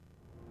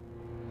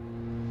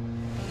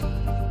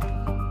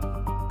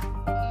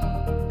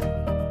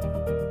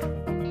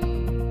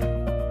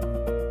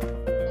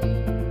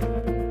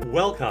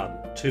Welcome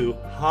to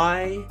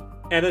High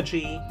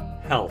Energy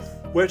Health,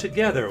 where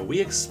together we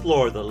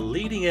explore the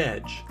leading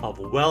edge of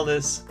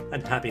wellness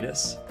and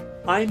happiness.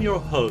 I'm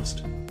your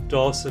host,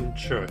 Dawson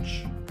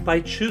Church. By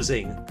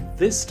choosing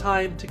this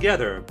time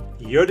together,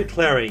 you're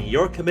declaring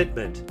your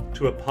commitment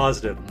to a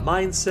positive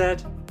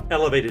mindset,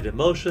 elevated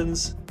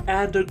emotions,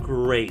 and a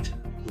great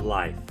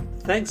life.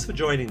 Thanks for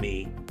joining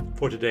me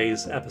for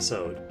today's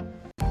episode.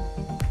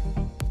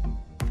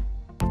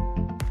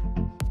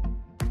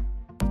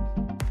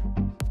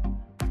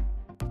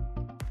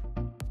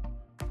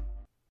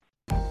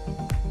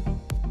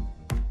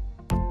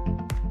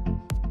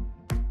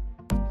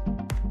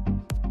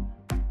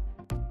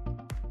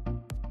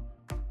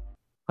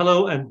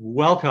 Hello and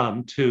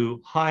welcome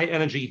to High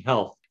Energy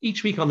Health.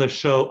 Each week on the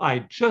show, I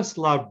just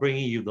love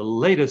bringing you the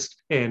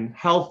latest in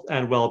health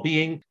and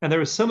well-being, and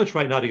there is so much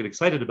right now to get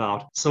excited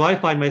about. So I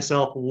find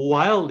myself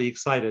wildly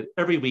excited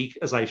every week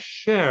as I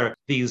share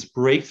these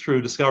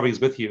breakthrough discoveries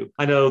with you.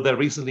 I know that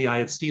recently I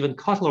had Steven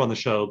Kotler on the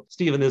show.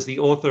 Steven is the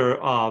author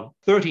of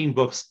 13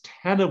 books,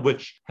 10 of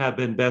which have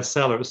been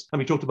bestsellers. And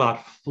we talked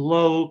about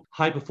flow,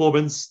 high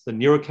performance, the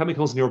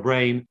neurochemicals in your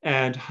brain,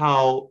 and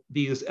how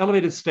these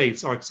elevated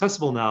states are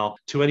accessible now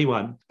to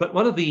anyone. But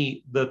one of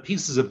the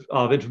pieces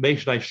of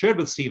information I shared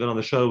with Steven on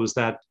the show was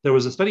that there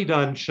was a study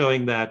done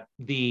showing that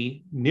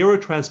the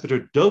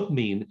neurotransmitter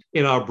dopamine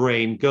in our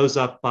brain goes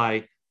up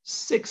by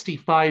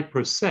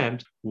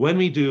 65% when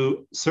we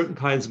do certain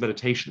kinds of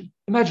meditation.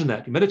 Imagine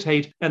that. You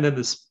meditate, and then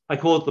this, I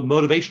call it the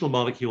motivational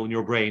molecule in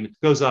your brain,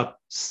 goes up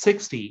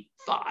 65%.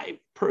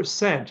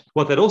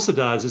 What that also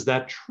does is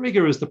that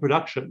triggers the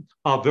production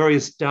of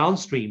various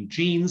downstream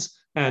genes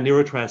and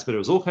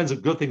neurotransmitters. All kinds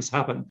of good things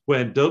happen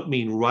when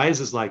dopamine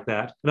rises like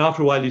that. And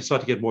after a while, you start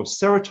to get more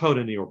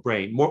serotonin in your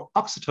brain, more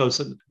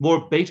oxytocin,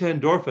 more beta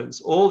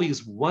endorphins, all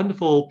these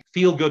wonderful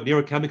feel-good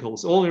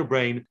neurochemicals all in your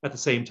brain at the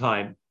same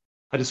time.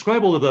 I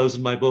describe all of those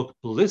in my book,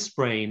 Bliss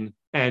Brain,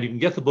 and you can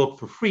get the book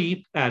for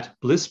free at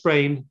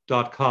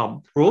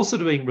blissbrain.com. We're also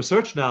doing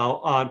research now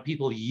on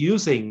people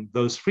using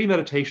those free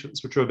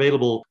meditations, which are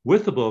available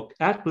with the book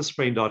at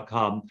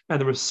blissbrain.com,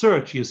 and the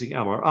research using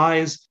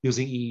MRIs,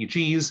 using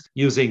EEGs,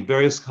 using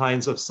various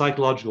kinds of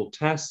psychological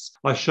tests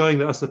are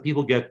showing us that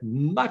people get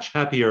much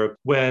happier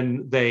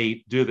when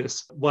they do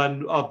this.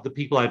 One of the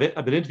people I've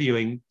been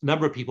interviewing, a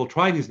number of people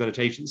trying these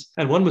meditations,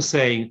 and one was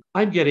saying,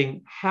 I'm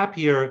getting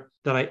happier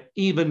than I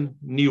even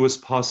knew was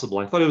possible.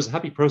 I thought I was a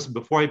happy person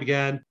before I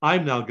began.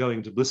 I'm now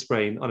going to Bliss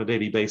Brain on a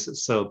daily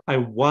basis. So I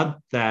want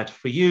that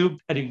for you.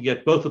 And you can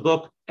get both the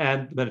book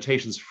and the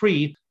meditations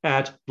free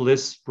at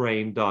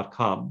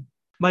blissbrain.com.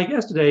 My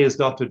guest today is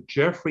Dr.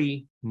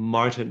 Jeffrey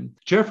Martin.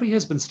 Jeffrey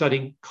has been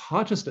studying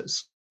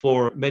consciousness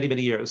for many,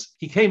 many years.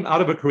 He came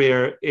out of a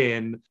career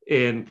in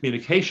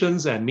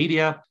communications and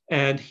media,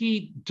 and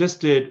he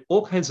just did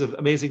all kinds of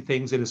amazing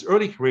things in his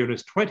early career in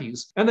his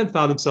 20s, and then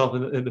found himself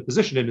in a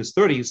position in his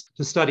 30s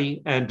to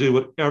study and do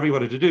whatever he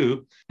wanted to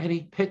do. And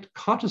he picked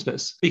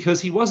consciousness because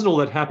he wasn't all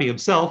that happy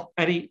himself,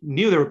 and he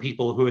knew there were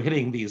people who were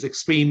hitting these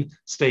extreme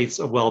states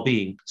of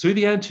well-being. So he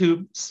began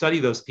to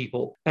study those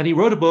people, and he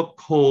wrote a book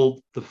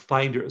called The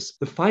Finders.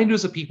 The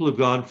Finders are people who've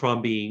gone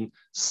from being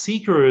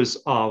seekers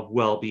of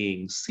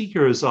well-being,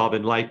 seekers of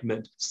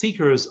enlightenment,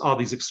 seekers of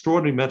these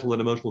extraordinary mental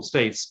and emotional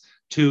states,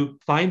 to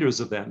finders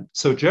of them.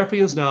 So Jeffrey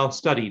has now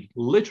studied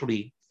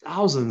literally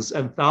thousands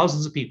and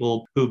thousands of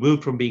people who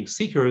moved from being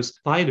seekers,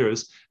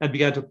 finders, and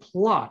began to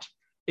plot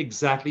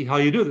exactly how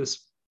you do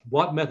this.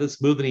 What methods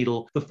move the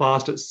needle the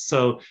fastest?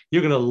 So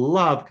you're going to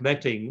love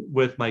connecting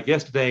with my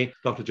guest today,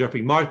 Dr.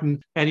 Jeffrey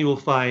Martin, and you will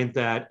find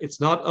that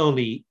it's not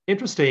only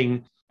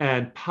interesting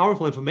and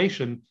powerful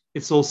information,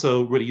 it's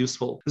also really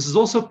useful. This is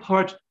also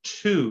part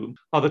 2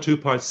 of a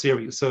 2-part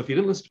series. So if you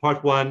didn't listen to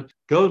part 1,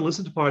 go and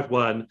listen to part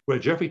 1, where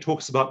Jeffrey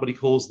talks about what he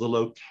calls the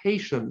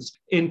locations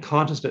in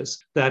consciousness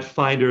that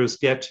finders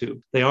get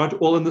to. They aren't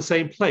all in the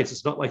same place.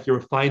 It's not like you're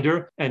a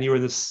finder and you're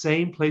in the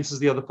same place as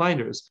the other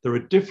finders. There are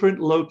different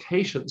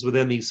locations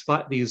within these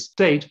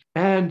states,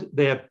 and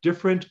they have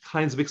different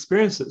kinds of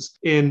experiences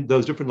in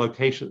those different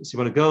locations. You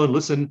want to go and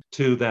listen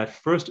to that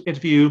first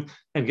interview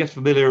and get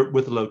familiar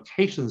with the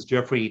locations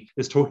Jeffrey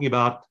is talking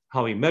about,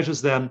 how he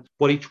measures them,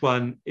 what each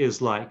one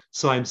is like.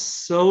 So I'm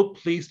so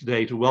pleased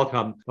today to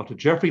welcome Dr.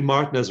 Jeffrey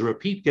Martin as a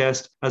repeat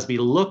guest as we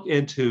look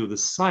into the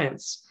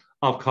science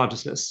of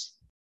consciousness.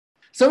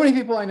 So many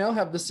people I know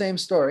have the same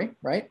story,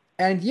 right?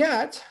 And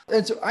yet,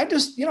 I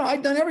just,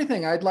 I'd done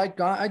everything.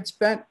 I'd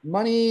spent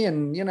money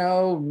and,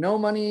 no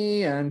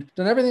money, and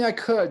done everything I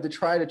could to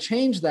try to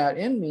change that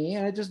in me,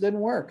 and it just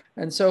didn't work.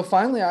 And so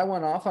finally I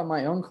went off on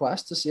my own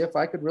quest to see if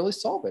I could really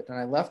solve it. And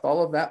I left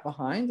all of that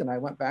behind, and I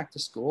went back to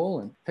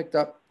school and picked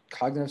up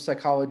cognitive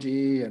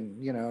psychology and,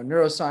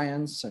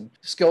 neuroscience and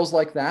skills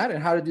like that,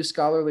 and how to do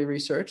scholarly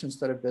research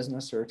instead of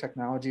business or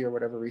technology or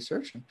whatever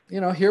research.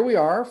 And, here we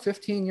are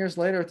 15 years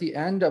later at the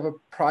end of a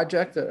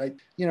project that I,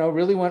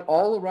 really went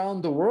all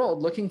around the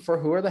world looking for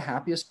who are the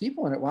happiest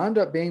people. And it wound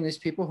up being these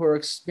people who are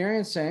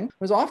experiencing,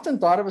 was often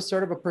thought of as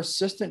sort of a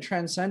persistent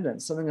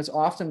transcendence, something that's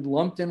often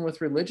lumped in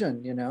with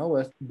religion,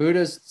 with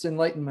Buddhist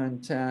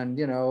enlightenment and,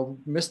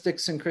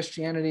 mystics in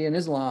Christianity and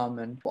Islam,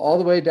 and all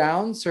the way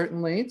down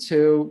certainly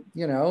to,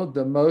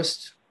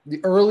 the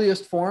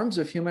earliest forms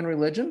of human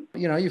religion.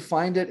 You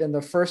find it in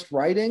the first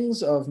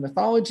writings of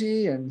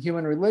mythology and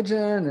human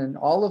religion and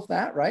all of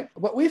that, right?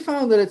 But we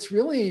found that it's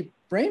really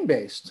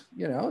brain-based,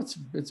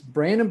 it's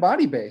brain and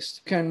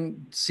body-based. You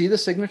can see the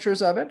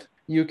signatures of it.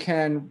 You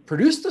can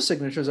produce the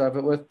signatures of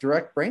it with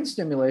direct brain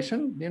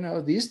stimulation.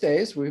 These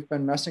days we've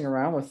been messing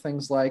around with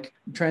things like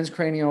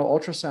transcranial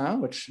ultrasound,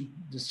 which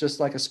is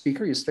just like a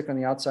speaker you stick on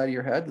the outside of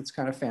your head. That's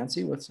kind of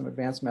fancy with some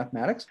advanced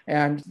mathematics.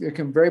 And it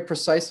can very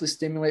precisely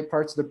stimulate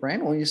parts of the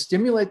brain. When you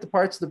stimulate the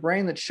parts of the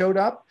brain that showed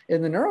up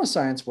in the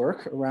neuroscience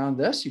work around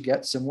this, you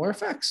get similar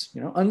effects,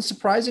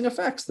 unsurprising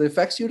effects, the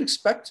effects you'd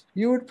expect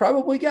you would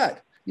probably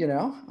get.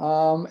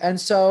 And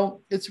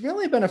so it's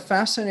really been a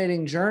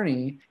fascinating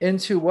journey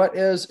into what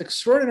is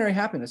extraordinary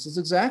happiness. It's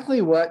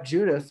exactly what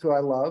Judith, who I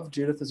love.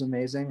 Judith is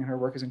amazing, and her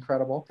work is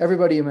incredible.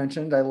 Everybody you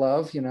mentioned, I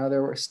love.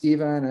 There were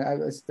Stephen,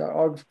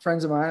 all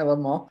friends of mine. I love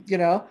them all.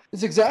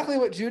 It's exactly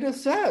what Judith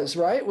says,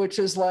 right? Which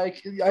is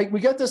like,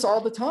 we get this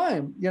all the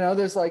time.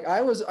 There's like,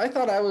 I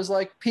thought I was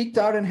like peaked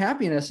out in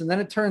happiness, and then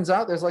it turns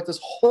out there's like this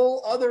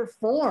whole other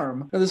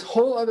form, or this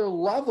whole other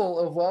level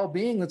of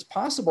well-being that's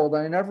possible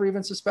that I never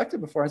even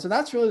suspected before. And so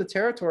that's really the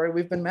territory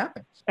we've been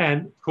mapping.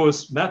 And of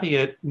course, mapping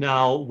it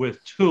now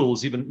with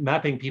tools, you've been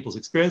mapping people's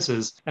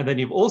experiences, and then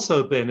you've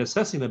also been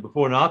assessing them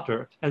before and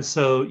after. And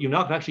so you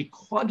now can actually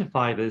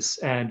quantify this,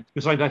 and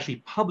you're starting to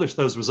actually publish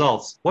those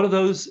results. What are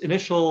those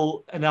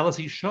initial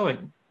analyses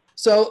showing?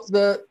 So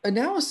the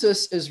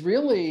analysis is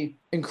really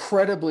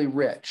incredibly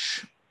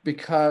rich,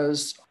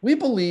 because we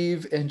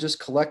believe in just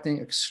collecting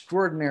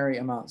extraordinary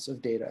amounts of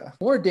data,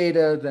 more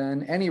data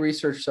than any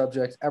research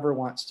subject ever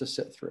wants to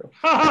sit through.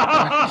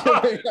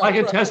 I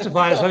can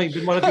testify as having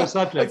been one of your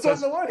subjects. So on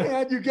the one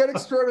hand, you get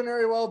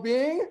extraordinary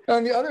well-being.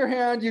 On the other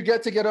hand, you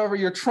get to get over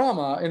your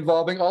trauma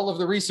involving all of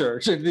the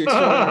research and the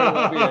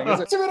extraordinary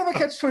well-being. It's a bit of a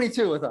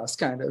catch-22 with us,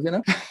 kind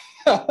of,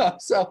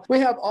 So we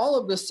have all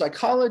of this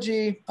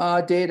psychology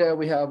data.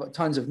 We have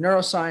tons of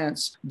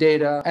neuroscience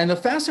data. And the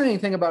fascinating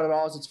thing about it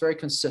all is it's very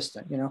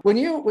consistent. When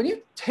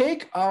you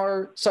take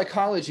our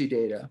psychology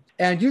data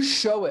and you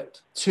show it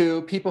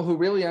to people who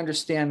really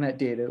understand that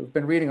data, who've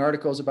been reading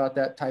articles about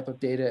that type of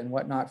data and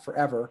whatnot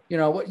forever,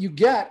 what you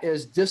get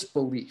is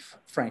disbelief,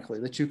 frankly,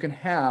 that you can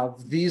have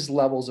these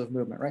levels of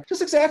movement, right?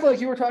 Just exactly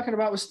like you were talking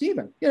about with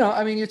Stephen. You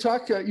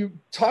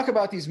talk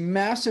about these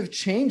massive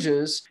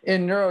changes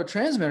in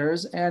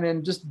neurotransmitters and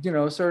in just,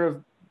 sort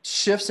of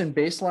shifts in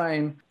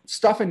baseline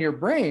stuff in your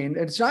brain.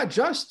 And it's not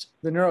just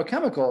the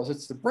neurochemicals,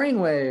 it's the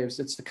brain waves,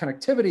 it's the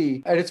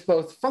connectivity, and it's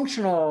both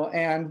functional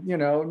and,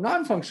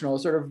 non-functional,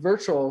 sort of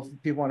virtual,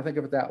 if people want to think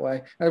of it that way.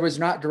 In other words,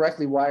 not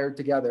directly wired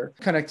together,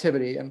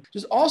 connectivity, and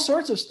just all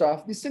sorts of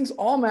stuff. These things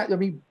all matter.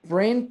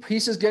 Brain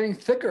pieces getting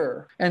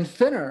thicker and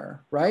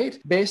thinner, right?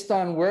 Based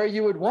on where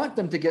you would want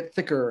them to get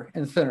thicker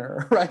and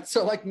thinner, right?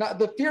 So like not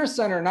the fear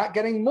center, not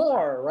getting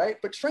more, right?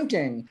 But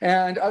shrinking,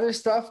 and other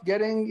stuff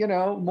getting,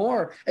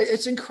 more.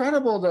 It's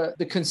incredible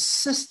the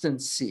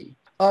consistency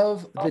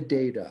of the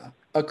data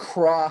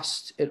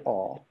across it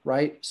all,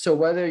 right? So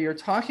whether you're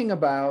talking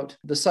about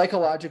the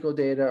psychological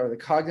data or the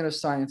cognitive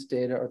science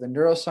data or the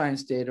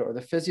neuroscience data or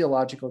the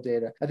physiological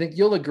data, I think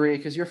you'll agree,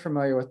 because you're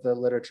familiar with the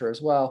literature as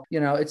well,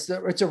 it's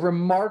a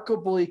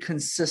remarkably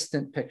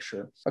consistent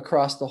picture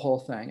across the whole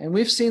thing. And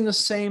we've seen the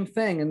same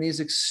thing in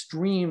these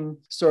extreme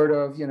sort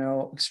of,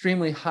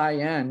 extremely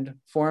high-end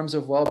forms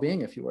of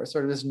well-being, if you will,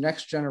 sort of this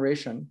next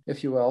generation,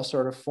 if you will,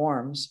 sort of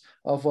forms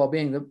of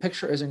well-being. The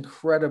picture is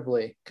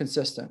incredibly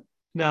consistent.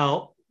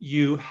 Now,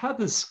 you have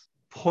this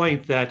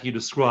point that you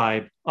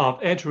describe of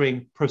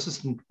entering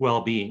persistent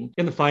well-being.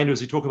 In the finders,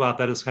 you talk about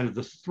that as kind of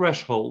the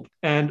threshold.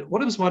 And what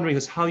I was wondering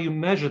is how you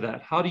measure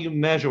that. How do you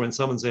measure when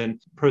someone's in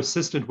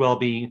persistent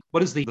well-being?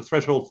 What is the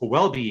threshold for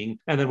well-being?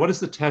 And then what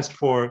is the test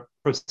for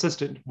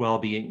persistent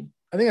well-being?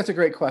 I think that's a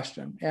great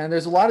question. And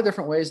there's a lot of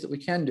different ways that we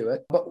can do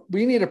it, but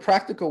we need a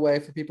practical way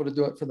for people to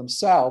do it for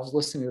themselves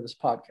listening to this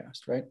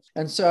podcast, right?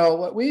 And so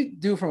what we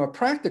do from a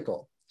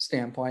practical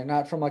standpoint,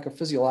 not from like a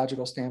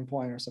physiological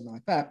standpoint or something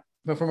like that,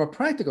 but from a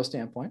practical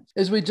standpoint,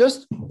 is we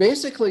just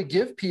basically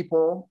give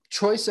people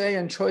choice A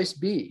and choice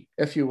B,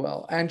 if you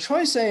will. And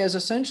choice A is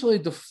essentially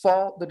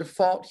the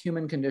default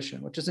human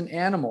condition, which is an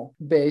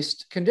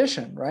animal-based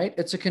condition, right?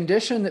 It's a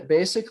condition that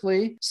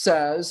basically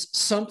says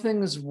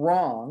something's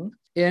wrong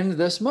in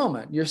this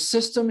moment. Your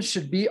system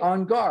should be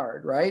on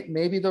guard, right?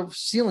 Maybe the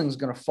ceiling's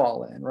going to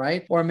fall in,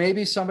 right? Or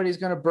maybe somebody's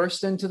going to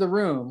burst into the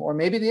room, or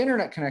maybe the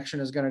internet connection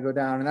is going to go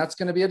down and that's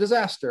going to be a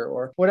disaster,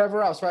 or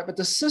whatever else, right? But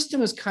the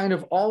system is kind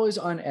of always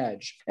on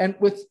edge. And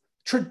with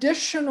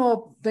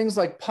traditional things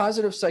like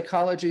positive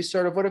psychology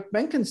sort of would have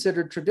been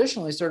considered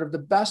traditionally sort of the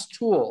best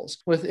tools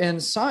within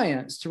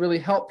science to really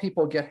help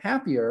people get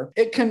happier.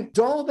 It can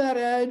dull that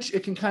edge.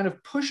 It can kind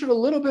of push it a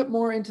little bit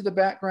more into the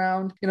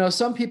background.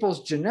 Some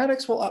people's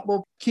genetics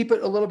will keep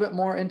it a little bit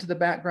more into the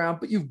background,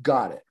 but you've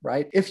got it,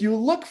 right? If you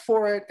look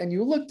for it and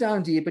you look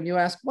down deep and you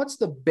ask, what's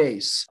the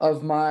base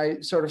of my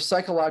sort of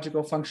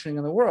psychological functioning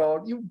in the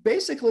world? You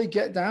basically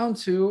get down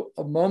to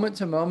a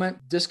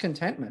moment-to-moment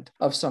discontentment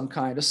of some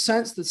kind, a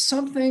sense that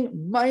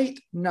something might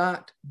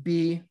not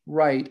be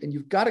right. And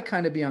you've got to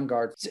kind of be on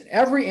guard. It's in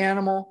every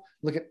animal.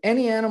 Look at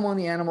any animal in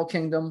the animal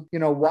kingdom,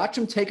 watch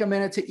them take a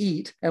minute to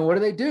eat. And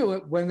what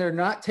do? When they're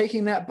not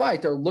taking that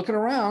bite? They're looking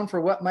around for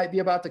what might be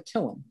about to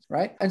kill them,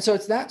 right? And so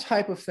it's that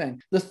type of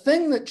thing. The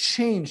thing that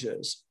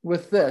changes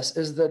with this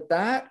is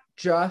that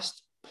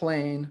just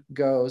plain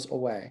goes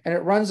away. And it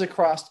runs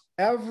across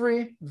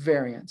every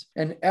variant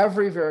and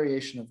every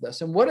variation of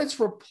this. And what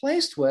it's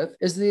replaced with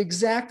is the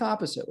exact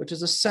opposite, which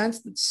is a sense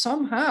that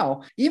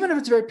somehow, even if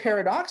it's very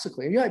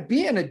paradoxically, you might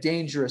be in a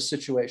dangerous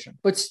situation,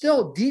 but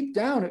still deep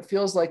down, it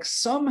feels like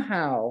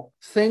somehow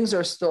things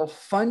are still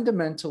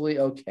fundamentally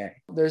okay.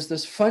 There's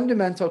this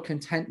fundamental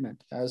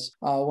contentment, as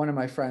one of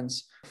my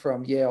friends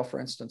from Yale, for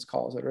instance,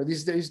 calls it, or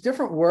these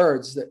different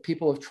words that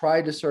people have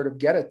tried to sort of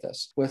get at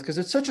this with, because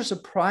it's such a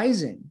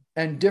surprising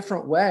and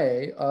different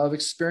way of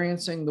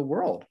experiencing the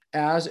world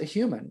as a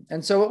human.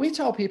 And so what we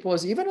tell people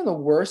is, even in the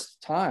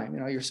worst time,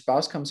 your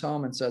spouse comes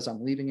home and says,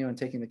 I'm leaving you and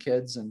taking the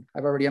kids, and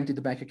I've already emptied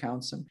the bank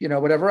accounts and,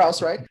 whatever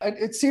else, right?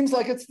 It seems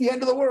like it's the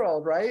end of the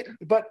world, right?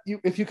 But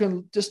if you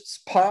can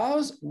just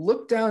pause,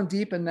 look down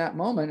deep in that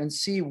moment and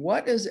see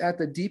what is at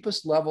the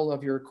deepest level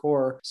of your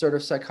core sort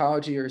of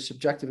psychology or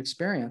subjective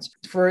experience.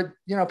 For,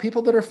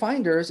 people that are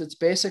finders, it's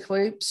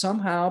basically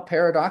somehow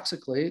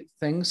paradoxically,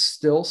 things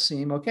still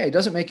seem okay. It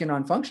doesn't make you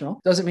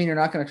non-functional. Doesn't mean you're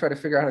not going to try to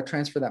figure out how to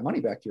transfer that money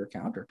back to your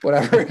account or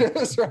whatever it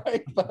is,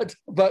 right? But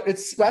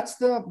that's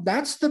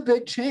the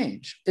big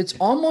change. It's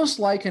almost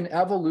like an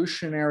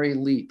evolutionary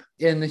leap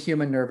in the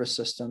human nervous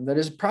system that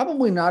is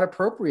probably not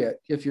appropriate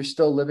if you're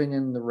still living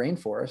in the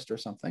rainforest or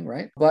something,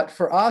 right? But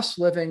for us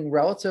living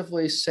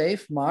relatively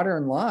safe,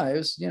 modern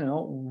lives,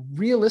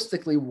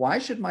 realistically, why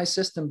should my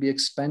system be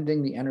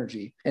expending the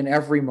energy in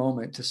every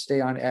moment to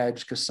stay on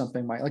edge because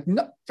something might,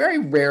 very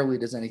rarely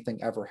does anything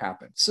ever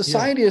happen.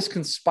 Society is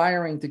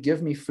conspiring to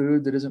give me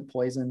food that isn't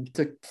poisoned,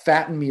 to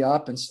fatten me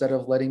up instead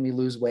of letting me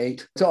lose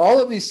weight, to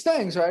all of these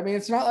things, right? I mean,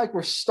 it's not like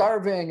we're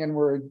starving and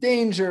we're in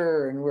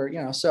danger and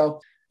we're, so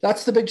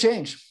that's the big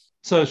change.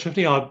 So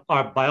shifting our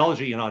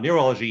biology and our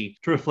neurology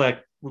to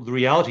reflect the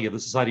reality of the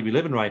society we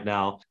live in right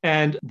now.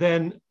 And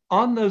then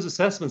on those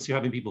assessments you're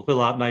having people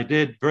fill out, and I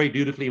did very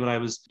dutifully when I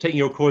was taking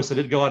your course, I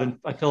did go out and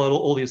I filled out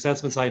all the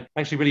assessments. I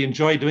actually really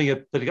enjoyed doing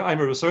it. I'm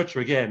a researcher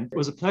again. It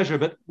was a pleasure,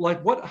 but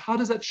how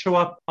does that show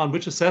up on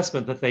which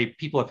assessment that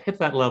people have hit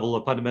that level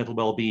of fundamental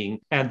well-being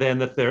and then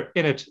that they're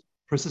in it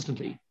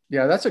persistently?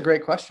 Yeah, that's a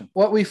great question.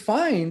 What we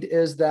find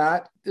is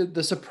that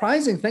the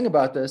surprising thing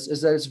about this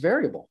is that it's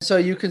variable. So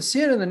you can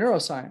see it in the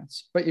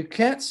neuroscience, but you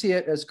can't see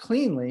it as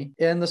cleanly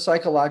in the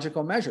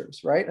psychological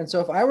measures, right? And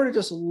so if I were to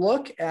just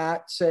look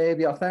at, say,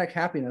 the Authentic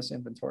Happiness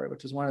Inventory,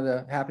 which is one of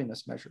the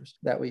happiness measures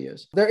that we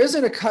use, there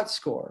isn't a cut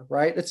score,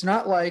 right? It's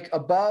not like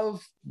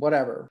above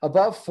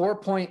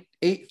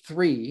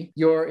 4.83,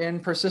 you're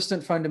in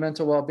persistent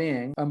fundamental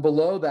well-being, and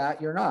below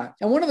that, you're not.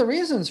 And one of the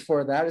reasons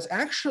for that is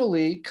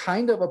actually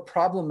kind of a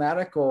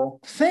problematical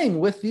thing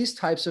with these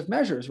types of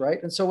measures,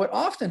 right? And so what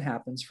often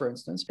happens, for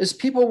instance, is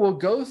people will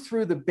go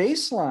through the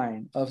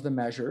baseline of the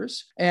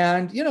measures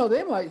and,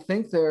 they might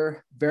think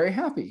they're very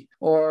happy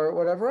or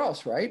whatever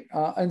else, right?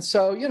 And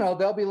so,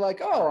 they'll be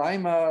like, oh,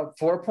 I'm a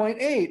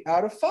 4.8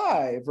 out of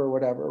 5 or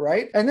whatever,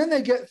 right? And then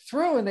they get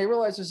through and they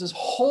realize there's this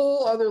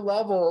whole other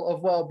level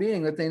of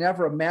well-being that they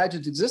never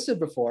imagined existed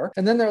before.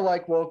 And then they're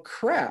like, well,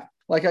 crap.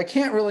 I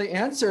can't really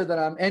answer that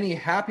I'm any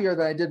happier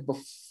than I did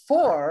before.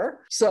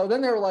 So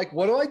then they were like,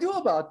 what do I do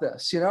about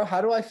this?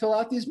 How do I fill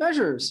out these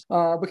measures?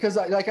 Because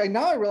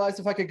now I realized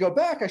if I could go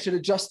back, I should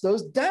adjust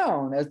those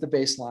down as the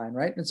baseline,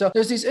 right? And so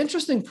there's these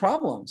interesting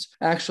problems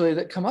actually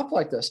that come up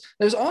like this.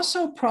 There's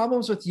also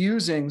problems with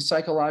using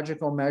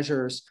psychological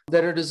measures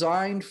that are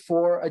designed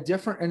for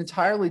an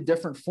entirely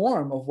different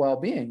form of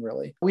well-being,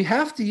 really. We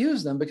have to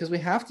use them because we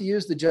have to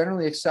use the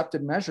generally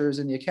accepted measures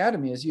in the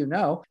academy, as you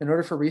know, in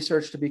order for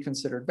research to be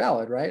considered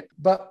valid, right?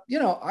 But,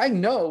 I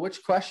know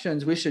which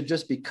questions we should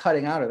just be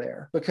cutting out of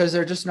there because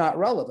they're just not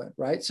relevant,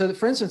 right? So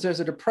for instance, there's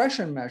a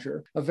depression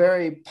measure, a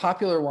very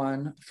popular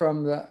one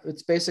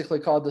it's basically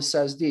called the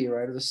CESD,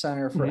 right? Or the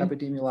Center for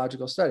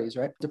Epidemiological Studies,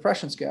 right?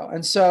 Depression scale.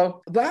 And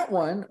so that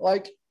one,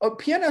 a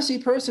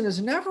PNSE person is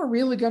never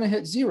really going to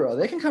hit 0.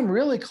 They can come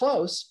really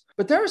close,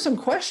 but there are some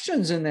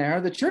questions in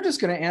there that you're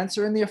just going to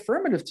answer in the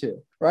affirmative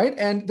to, right?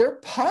 And they're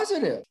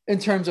positive in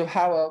terms of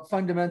how a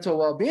fundamental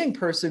well-being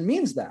person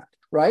means that.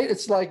 right?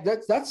 It's like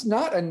that's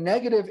not a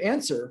negative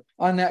answer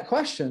on that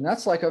question.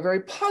 That's like a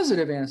very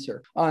positive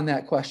answer on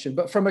that question.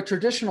 But from a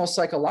traditional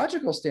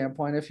psychological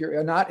standpoint, if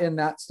you're not in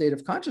that state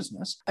of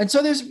consciousness, and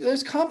so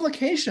there's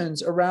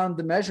complications around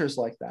the measures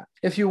like that.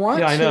 If you want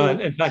Yeah, I know. to,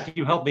 And in fact,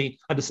 you helped me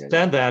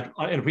understand that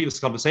in a previous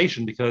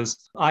conversation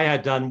because I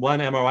had done one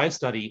MRI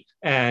study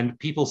and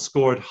people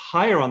scored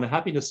higher on the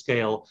happiness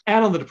scale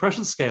and on the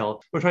depression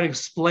scale. We're trying to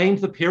explain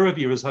to the peer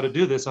reviewers how to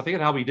do this. I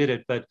forget how we did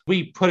it, but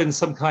we put in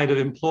some kind of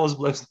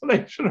implausible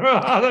explanation or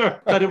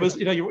other. But it was,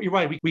 you're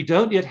right. We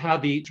don't yet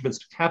have the instruments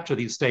to capture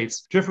these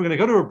states. Jeff, we're going to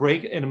go to a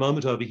break in a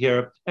moment over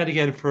here. And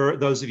again, for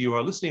those of you who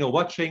are listening or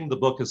watching, the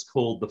book is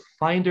called The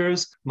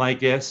Finders. My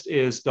guest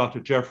is Dr.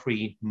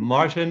 Jeffrey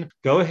Martin.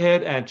 Go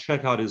ahead and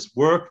check out his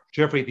work.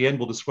 Jeffrey at the end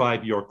will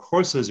describe your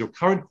courses, your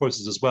current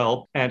courses as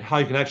well, and how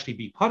you can actually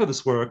be part of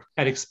this work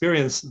and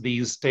experience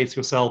these states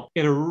yourself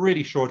in a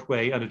really short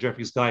way under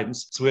Jeffrey's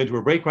guidance. So we're into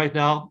a break right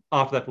now.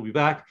 After that, we'll be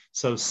back.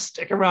 So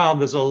stick around.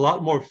 There's a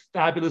lot more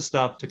fabulous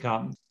stuff to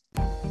come.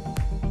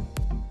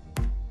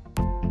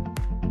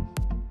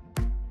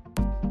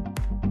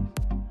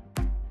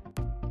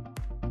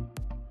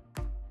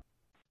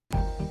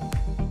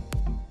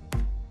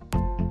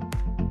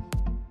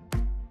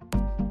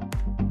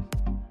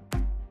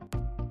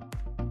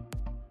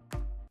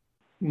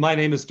 My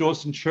name is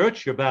Dawson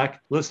Church. You're back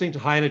listening to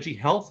High Energy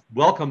Health.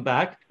 Welcome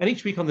back. And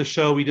each week on the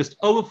show, we just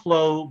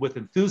overflow with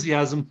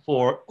enthusiasm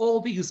for all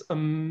these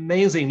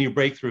amazing new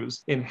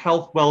breakthroughs in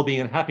health,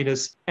 well-being, and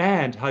happiness,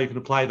 and how you can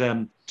apply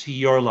them to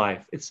your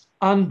life. It's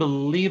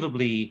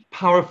unbelievably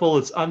powerful.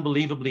 It's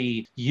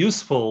unbelievably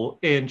useful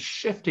in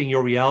shifting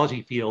your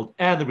reality field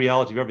and the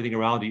reality of everything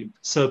around you.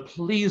 So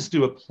please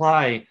do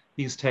apply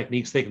these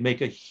techniques. They can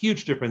make a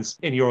huge difference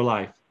in your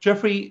life.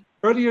 Jeffrey,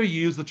 earlier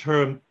you used the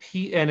term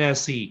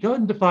PNSE. Go ahead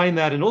and define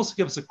that and also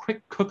give us a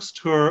quick Cook's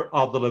tour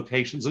of the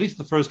locations, at least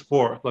the first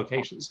 4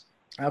 locations.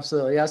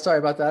 Absolutely. Yeah, sorry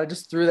about that. I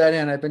just threw that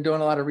in. I've been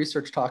doing a lot of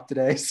research talk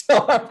today,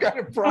 so I've got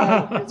to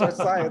probably use our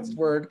science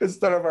word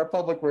instead of our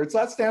public word. So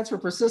that stands for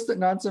persistent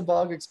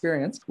non-symbolic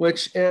experience,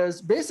 which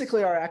is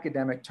basically our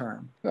academic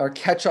term, our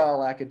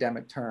catch-all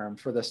academic term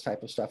for this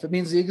type of stuff. It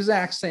means the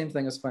exact same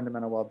thing as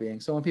fundamental well-being.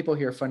 So when people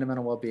hear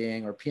fundamental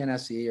well-being or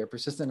PNSE or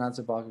persistent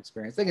non-symbolic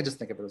experience, they can just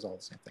think of it as all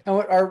the same thing. And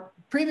what our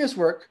previous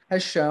work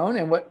has shown,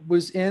 and what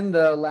was in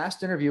the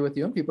last interview with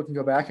you, and people can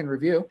go back and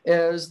review,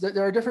 is that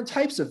there are different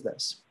types of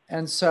this.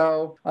 And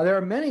so there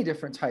are many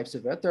different types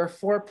of it. There are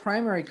 4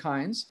 primary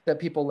kinds that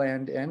people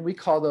land in. We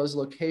call those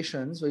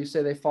locations. We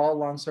say they fall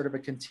along sort of a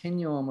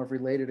continuum of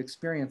related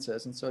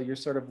experiences. And so you're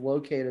sort of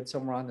located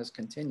somewhere on this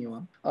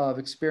continuum of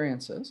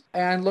experiences.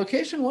 And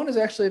location 1 is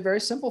actually a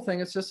very simple thing.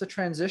 It's just a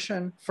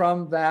transition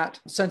from that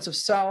sense of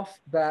self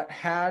that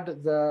had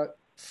the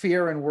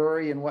fear and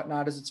worry and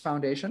whatnot as its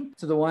foundation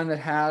to the one that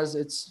has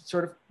its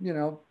sort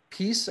of,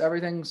 peace,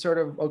 everything sort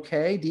of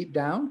okay deep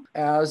down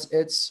as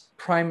its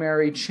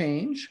primary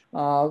change.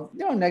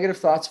 Negative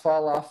thoughts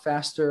fall off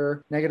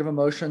faster, negative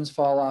emotions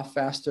fall off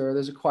faster.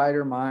 There's a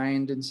quieter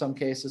mind in some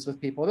cases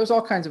with people. There's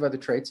all kinds of other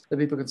traits that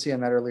people can see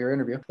in that earlier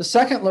interview. The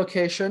second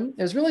location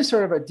is really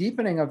sort of a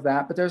deepening of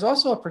that, but there's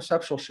also a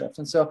perceptual shift.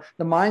 And so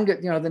the mind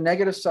the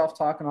negative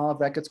self-talk and all of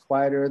that gets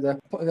quieter, the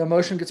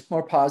emotion gets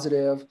more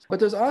positive. But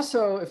there's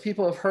also, if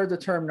people have heard the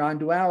term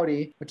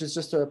non-duality, which is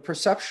just a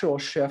perceptual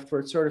shift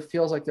where it sort of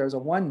feels like there's a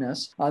oneness,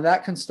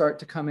 that can start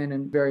to come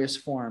in various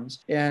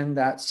forms in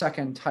that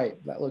second type,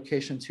 that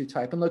location 2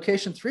 type. And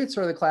location 3, it's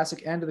sort of the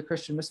classic end of the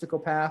Christian mystical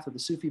path or the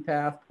Sufi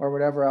path or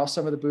whatever else,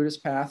 some of the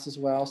Buddhist paths as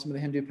well, some of the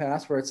Hindu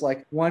paths, where it's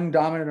like one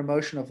dominant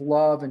emotion of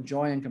love and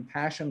joy and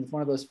compassion with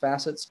one of those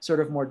facets sort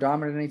of more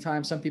dominant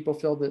anytime. Some people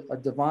feel that a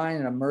divine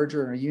and a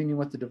merger and a union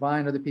with the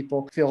divine. Other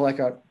people feel like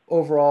a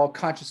overall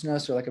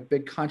consciousness or like a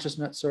big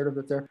consciousness sort of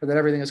that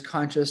everything is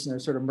conscious and they're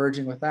sort of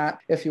merging with that,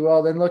 if you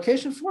will. Then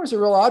location 4 is a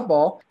real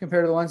oddball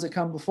compared to the ones that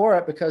come before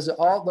it because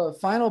all the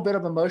final bit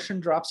of emotion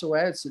drops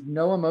away. It's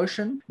no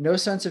emotion, no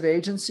sense of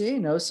agency,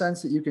 no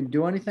sense that you can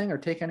do anything or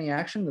take any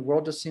action. The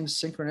world just seems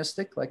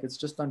synchronistic, like it's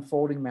just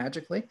unfolding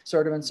magically,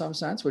 sort of in some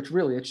sense, which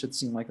really it should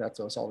seem like that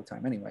to us all the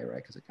time anyway, right?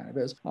 Because it kind of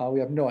is.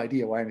 We have no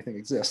idea why anything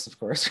exists, of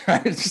course,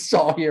 right? It's just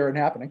all here and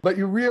happening. But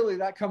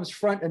that comes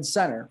front and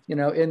center,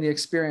 in the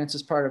experience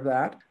as part of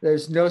that.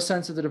 There's no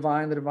sense of the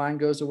divine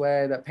goes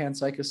away. That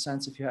panpsychist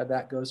sense, if you had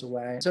that, goes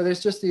away. So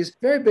there's just these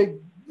very big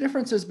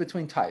differences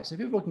between types. And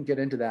people can get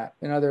into that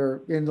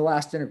in the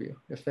last interview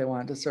if they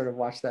want to sort of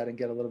watch that and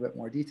get a little bit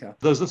more detail.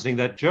 Those listening,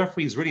 that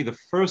Jeffrey is really the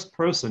first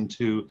person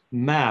to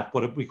map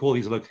what we call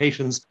these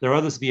locations. There are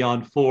others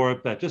beyond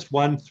 4, but just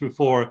 1 through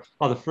 4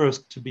 are the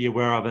first to be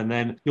aware of. And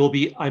then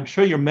I'm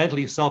sure you're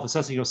mentally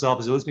self-assessing yourself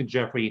as you're listening to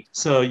Jeffrey.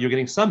 So you're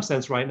getting some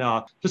sense right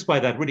now just by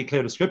that really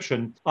clear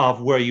description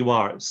of where you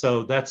are.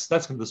 So that's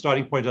kind of the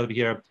starting point over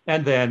here.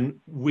 And then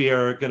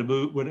we're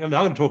now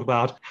going to talk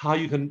about how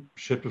you can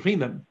shift between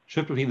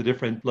the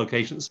different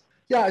locations.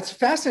 Yeah, it's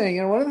fascinating.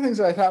 And one of the things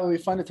that I thought would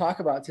be fun to talk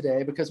about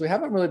today, because we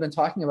haven't really been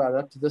talking about it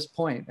up to this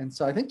point. And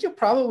so I think you're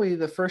probably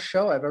the first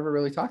show I've ever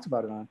really talked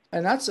about it on.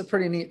 And that's a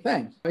pretty neat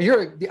thing.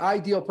 You're the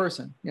ideal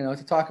person,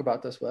 to talk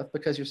about this with,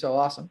 because you're so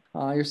awesome.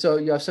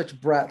 You have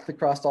such breadth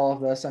across all of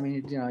this. I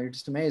mean, you're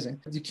just amazing.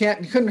 You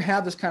couldn't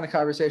have this kind of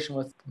conversation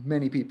with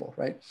many people,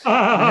 right?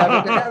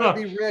 Have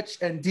it be rich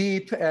and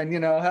deep and,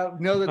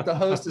 know that the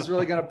host is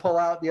really going to pull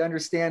out the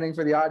understanding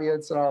for the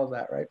audience and all of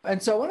that, right?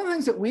 And so one of the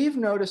things that we've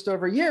noticed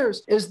over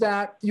years is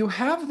that you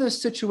have this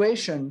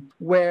situation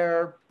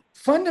where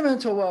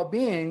fundamental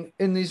well-being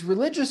in these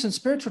religious and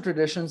spiritual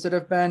traditions that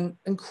have been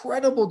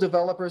incredible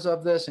developers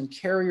of this and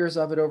carriers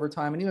of it over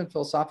time, and even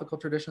philosophical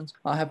traditions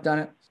have done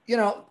it.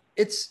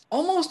 It's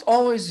almost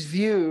always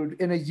viewed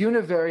in a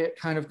univariate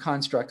kind of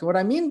construct. And what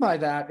I mean by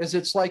that is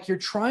it's like you're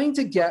trying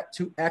to get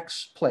to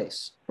X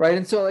place, right?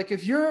 And so like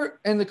if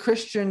you're in the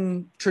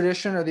Christian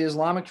tradition or the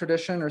Islamic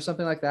tradition or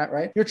something like that,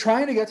 right? You're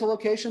trying to get to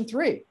location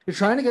 3. You're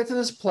trying to get to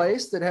this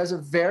place that has a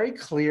very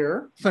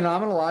clear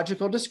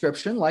phenomenological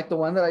description like the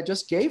one that I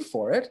just gave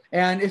for it.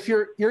 And if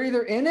you're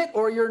either in it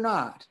or you're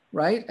not.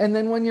 Right. And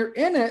then when you're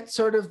in it,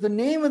 sort of the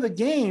name of the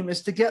game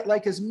is to get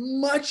like as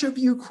much of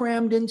you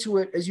crammed into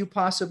it as you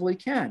possibly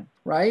can.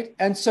 Right.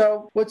 And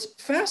so what's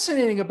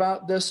fascinating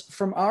about this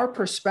from our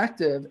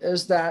perspective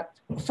is that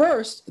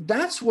first,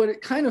 that's what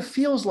it kind of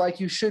feels like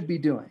you should be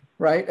doing.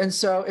 Right. And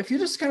so if you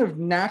just kind of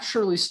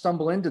naturally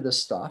stumble into this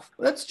stuff,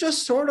 that's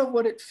just sort of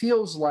what it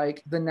feels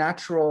like the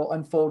natural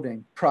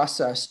unfolding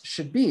process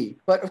should be.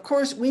 But of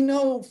course, we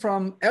know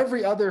from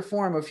every other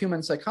form of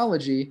human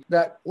psychology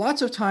that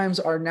lots of times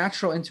our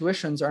natural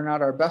intuitions are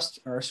not our best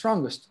or our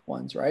strongest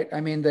ones. Right. I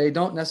mean, they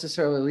don't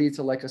necessarily lead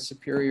to like a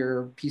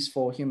superior,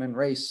 peaceful human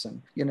race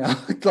and,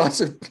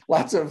 lots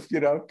of,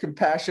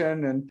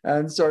 compassion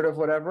and sort of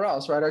whatever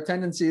else. Right. Our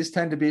tendencies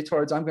tend to be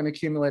towards I'm going to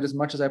accumulate as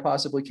much as I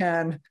possibly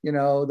can,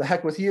 the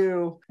heck with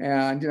you.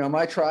 And,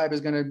 my tribe is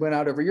going to win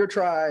out over your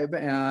tribe.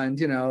 And, I'm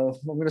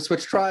going to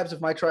switch tribes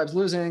if my tribe's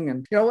losing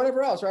and,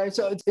 whatever else. Right.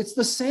 So it's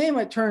the same,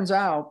 it turns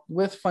out,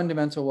 with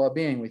fundamental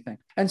well-being, we think.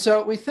 And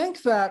so we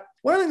think that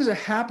one of the things that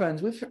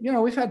happens,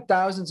 we've had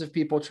thousands of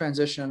people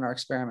transition in our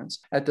experiments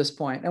at this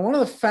point. And one of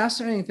the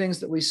fascinating things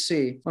that we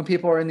see when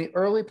people are in the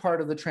early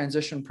part of the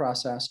transition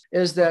process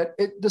is that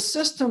the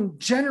system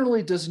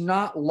generally does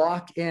not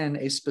lock in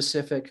a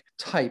specific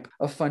type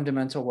of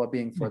fundamental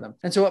well-being for them.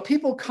 And so what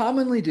people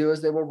commonly do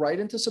is they will write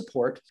into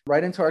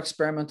our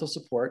experimental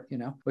support,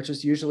 which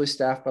is usually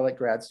staffed by like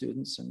grad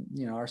students and,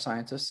 our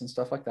scientists and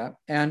stuff like that.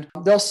 And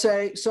they'll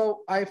say, so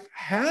I've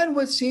had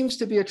what seems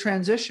to be a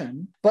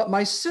transition, but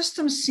my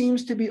system seems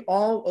to be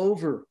all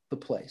over the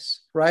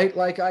place, right?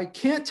 Like I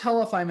can't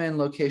tell if I'm in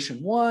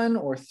location 1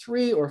 or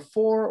 3 or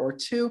 4 or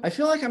 2. I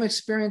feel like I'm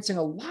experiencing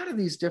a lot of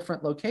these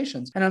different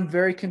locations and I'm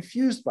very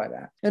confused by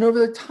that. And over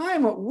the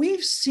time, what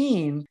we've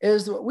seen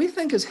is what we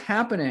think is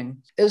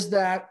happening is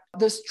that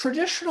this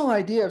traditional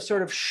idea of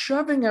sort of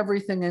shoving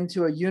everything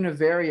into a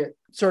univariate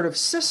sort of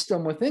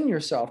system within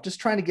yourself, just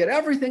trying to get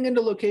everything into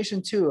location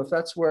 2, if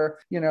that's where,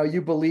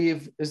 you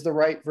believe is the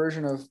right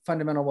version of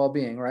fundamental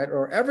well-being, right?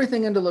 Or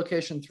everything into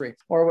location 3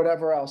 or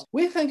whatever else.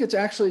 We think it's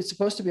actually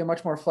supposed to be a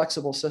much more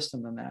flexible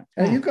system than that.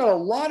 And you've got a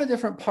lot of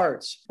different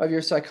parts of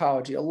your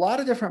psychology, a lot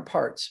of different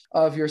parts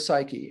of your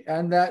psyche.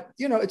 And that,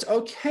 it's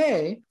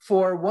okay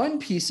for one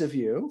piece of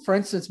you, for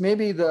instance,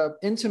 maybe the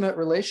intimate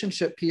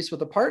relationship piece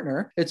with a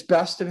partner, it's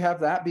best to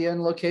have that be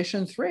in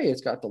location 3. It's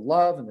got the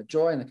love and the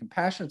joy and the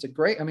compassion. It's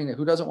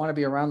who doesn't want to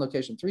be around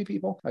location 3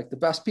 people? Like the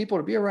best people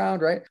to be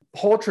around, right?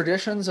 Whole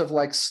traditions have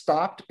like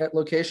stopped at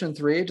location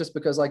 3 just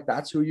because like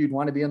that's who you'd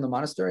want to be in the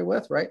monastery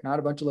with, right? Not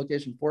a bunch of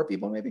location 4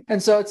 people maybe.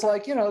 And so it's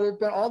like, there've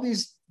been all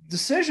these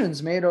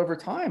decisions made over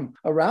time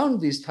around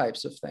these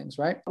types of things,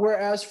 right?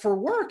 Whereas for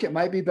work, it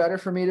might be better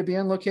for me to be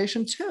in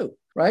location 2.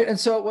 Right. And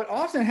so what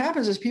often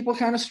happens is people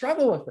kind of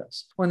struggle with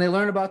this when they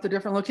learn about the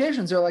different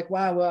locations. They're like,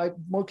 wow, well,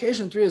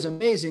 location 3 is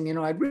amazing.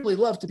 I'd really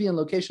love to be in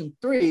location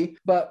 3,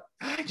 but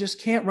I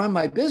just can't run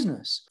my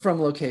business from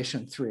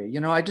location 3.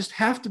 I just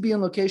have to be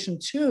in location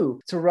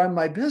 2 to run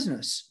my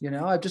business.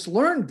 I've just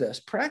learned this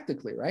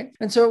practically. Right.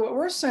 And so what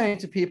we're saying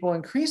to people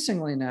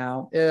increasingly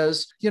now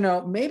is,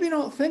 maybe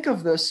don't think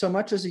of this so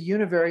much as a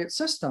univariate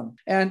system.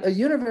 And a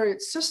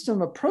univariate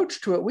system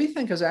approach to it, we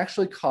think, has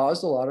actually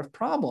caused a lot of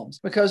problems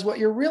because what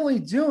you're really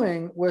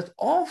doing with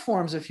all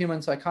forms of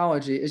human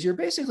psychology is you're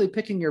basically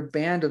picking your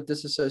band of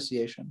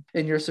disassociation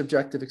in your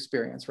subjective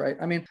experience, right?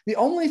 I mean, the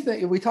only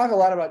thing, we talk a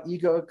lot about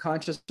ego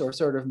conscious or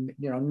sort of,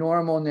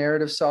 normal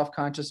narrative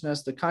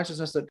self-consciousness, the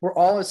consciousness that we're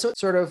all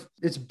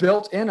it's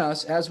built in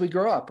us as we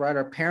grow up, right?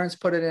 Our parents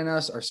put it in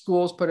us, our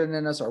schools put it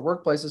in us, our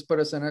workplaces put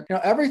us in it.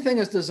 Everything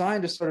is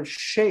designed to sort of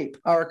shape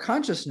our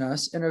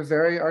consciousness in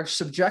our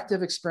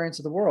subjective experience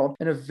of the world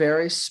in a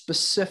very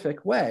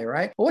specific way,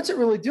 right? Well, what's it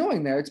really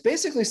doing there? It's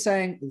basically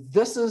saying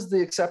this is the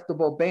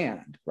acceptable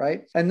band,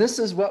 right? And this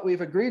is what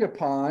we've agreed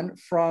upon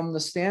from the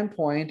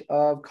standpoint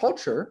of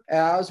culture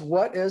as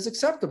what is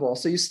acceptable.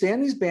 So you stay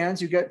in these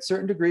bands, you get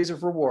certain degrees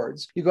of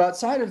rewards. You go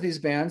outside of these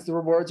bands, the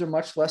rewards are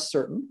much less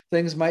certain.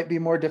 Things might be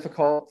more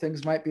difficult.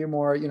 Things might be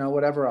more,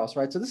 whatever else,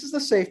 right? So this is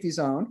the safety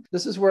zone.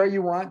 This is where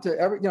you want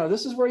to,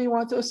 this is where you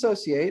want to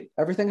associate.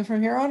 Everything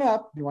from here on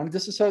up, you want to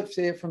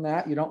disassociate from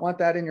that. You don't want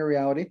that in your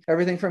reality.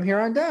 Everything from here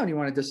on down, you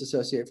want to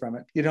disassociate from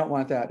it. You don't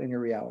want that in your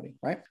reality,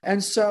 right?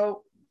 And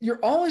so you're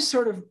always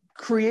sort of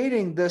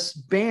creating this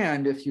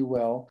band, if you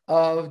will,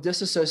 of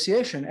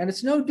disassociation. And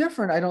it's no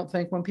different, I don't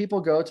think, when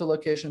people go to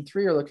location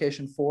 3 or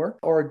location 4,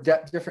 or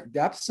different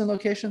depths in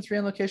location 3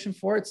 and location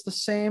 4. It's the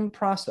same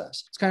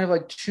process. It's kind of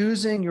like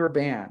choosing your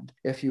band,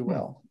 if you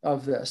will,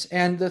 of this.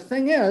 And the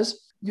thing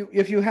is,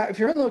 if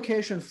you're in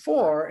location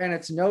 4 and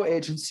it's no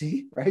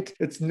agency, right?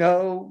 It's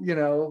no,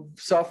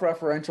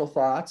 self-referential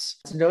thoughts,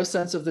 it's no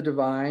sense of the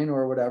divine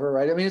or whatever,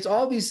 right? I mean, it's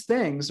all these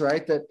things,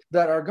 right,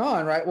 that are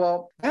gone, right?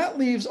 Well, that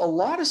leaves a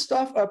lot of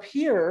stuff up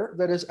here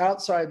that is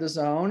outside the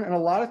zone, and a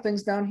lot of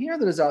things down here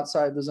that is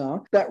outside the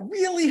zone that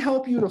really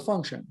help you to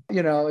function,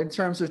 in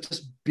terms of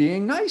just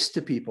being nice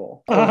to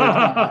people over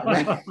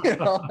time,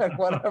 and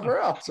whatever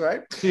else,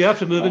 right? So you have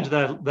to move into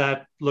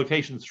that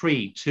location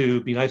 3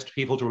 to be nice to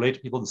people, to relate to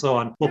people, and so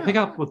on. We'll pick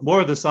up with more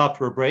of this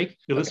after a break.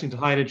 You're listening to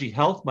High Energy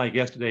Health. My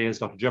guest today is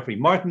Dr. Jeffrey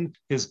Martin.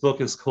 His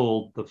book is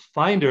called The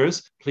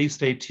Finders. Please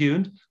stay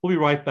tuned. We'll be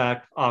right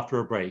back after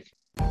a break.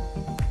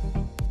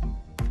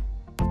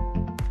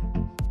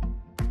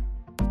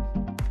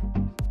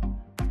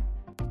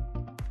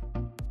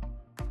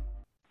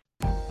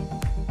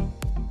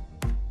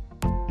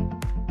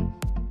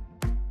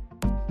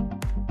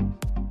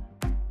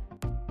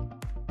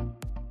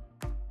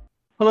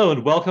 Hello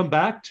and welcome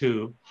back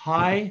to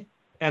High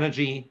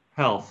Energy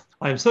Health.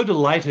 I'm so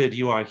delighted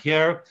you are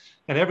here.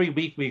 And every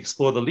week we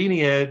explore the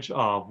leading edge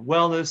of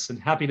wellness and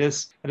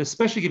happiness, and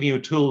especially giving you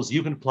tools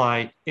you can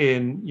apply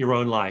in your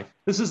own life.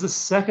 This is the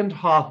second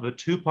half of a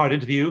 2-part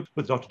interview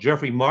with Dr.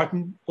 Jeffrey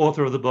Martin,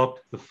 author of the book,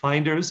 The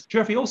Finders.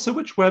 Jeffrey, also,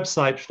 which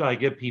website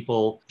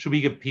should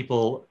we give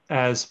people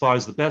as far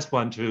as the best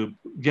one to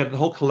get the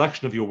whole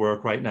collection of your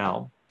work right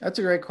now? That's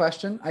a great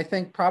question. I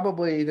think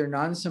probably either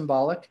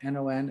nonsymbolic,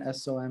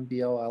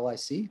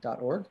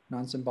 nonsymbolic.org,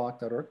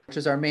 nonsymbolic.org, which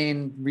is our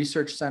main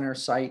research center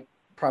site.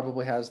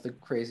 Probably has the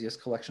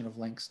craziest collection of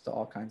links to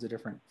all kinds of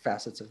different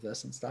facets of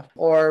this and stuff.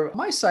 Or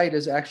my site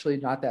is actually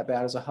not that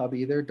bad as a hub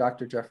either,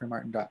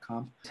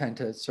 drjeffreymartin.com. Tend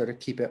to sort of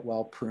keep it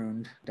well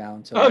pruned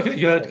down to... Okay,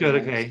 good.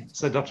 Okay.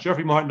 So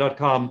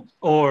drjeffreymartin.com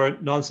or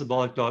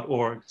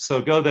nonsymbolic.org.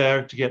 So go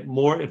there to get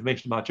more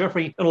information about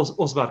Jeffrey, and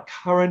also about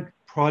current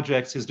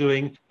projects he's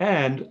doing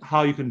and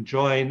how you can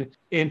join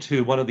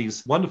into one of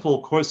these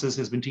wonderful courses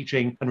he's been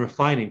teaching and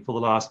refining for the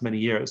last many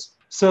years.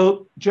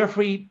 So,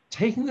 Jeffrey,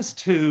 taking this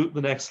to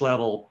the next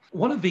level,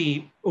 one of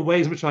the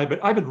ways in which I've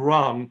been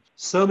wrong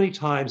so many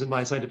times in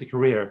my scientific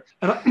career,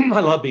 and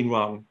I love being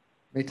wrong.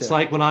 It's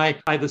like when I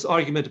had this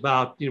argument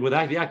about, with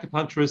the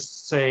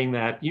acupuncturist saying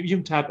that you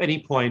can tap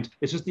any point.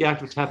 It's just the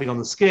act of tapping on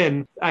the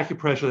skin,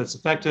 acupressure that's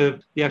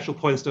effective. The actual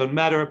points don't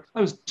matter.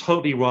 I was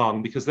totally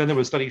wrong, because then there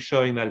were studies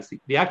showing that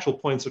the actual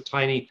points are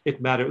tiny.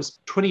 It matters.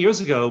 20 years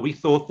ago, we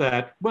thought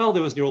that,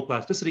 there was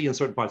neuroplasticity in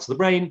certain parts of the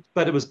brain,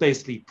 but it was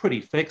basically pretty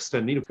fixed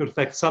and could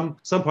affect some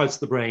parts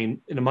of the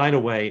brain in a minor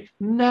way.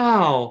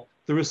 Now,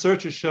 the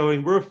research is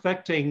showing we're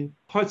affecting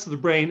parts of the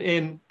brain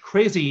in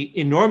crazy,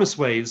 enormous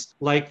ways,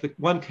 like the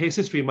one case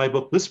history in my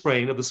book, Bliss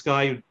Brain, of this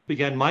guy who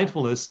began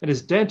mindfulness, and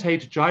his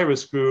dentate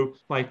gyrus grew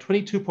by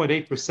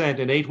 22.8%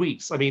 in 8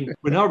 weeks. I mean,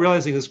 we're now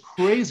realizing there's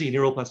crazy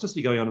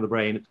neuroplasticity going on in the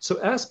brain. So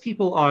as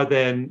people are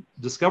then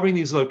discovering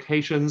these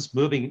locations,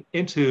 moving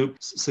into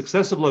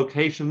successive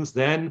locations,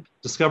 then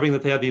discovering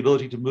that they have the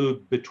ability to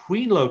move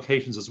between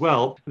locations as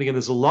well, and again,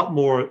 there's a lot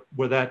more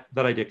where that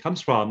idea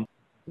comes from.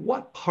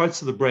 What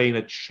parts of the brain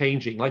are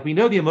changing? Like, we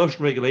know the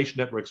emotion regulation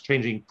network's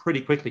changing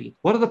pretty quickly.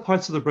 What other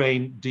parts of the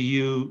brain do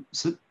you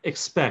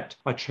expect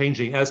are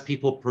changing as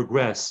people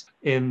progress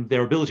in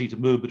their ability to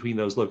move between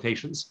those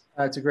locations?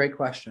 That's a great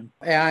question.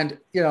 And,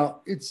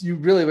 you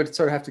really would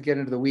sort of have to get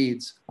into the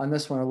weeds on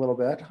this one a little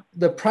bit.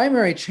 The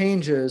primary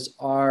changes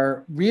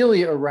are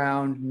really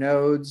around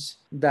nodes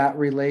that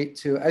relate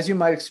to, as you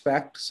might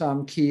expect,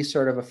 some key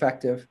sort of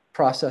affective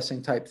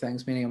processing type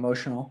things, meaning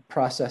emotional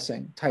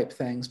processing type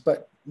things,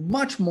 but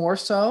much more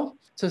so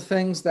to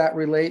things that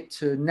relate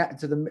to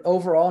the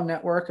overall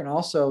network, and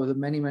also the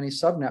many, many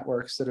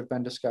sub-networks that have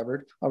been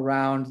discovered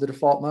around the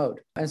default mode.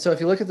 And so if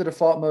you look at the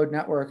default mode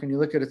network and you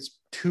look at its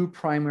 2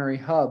 primary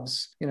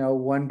hubs,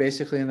 one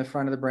basically in the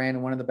front of the brain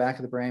and one in the back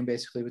of the brain,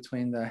 basically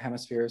between the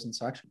hemispheres and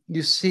such,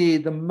 you see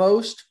the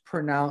most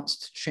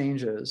pronounced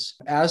changes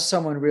as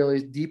someone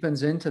really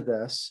deepens into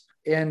this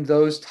in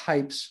those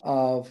types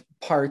of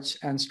parts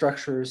and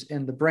structures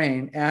in the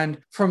brain. And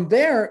from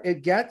there,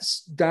 it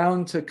gets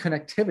down to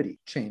connectivity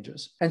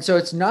changes. And so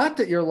it's not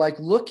that you're like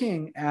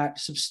looking at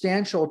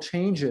substantial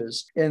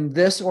changes in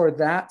this or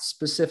that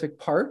specific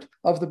part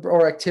of the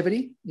or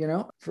activity,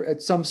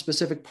 at some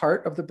specific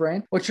part of the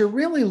brain. What you're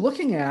really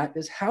looking at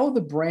is how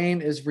the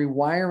brain is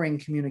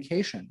rewiring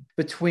communication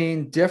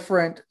between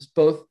different,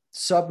 both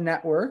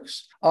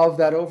subnetworks of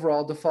that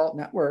overall default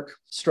network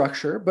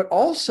structure, but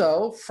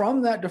also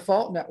from that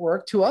default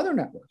network to other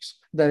networks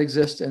that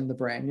exist in the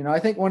brain. I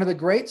think one of the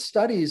great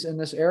studies in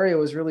this area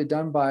was really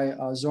done by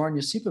Zoran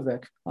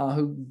Josipovic,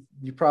 who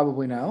you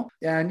probably know.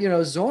 And,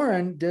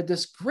 Zoran did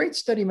this great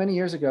study many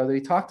years ago that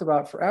he talked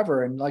about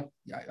forever. And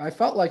I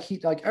felt like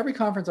every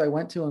conference I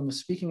went to and was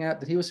speaking at,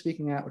 that he was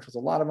speaking at, which was a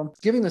lot of them,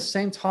 giving the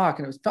same talk.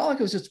 And felt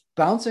like it was just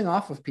bouncing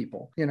off of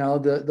people,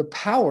 the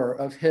power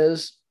of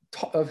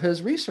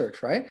his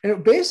research, right?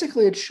 And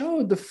it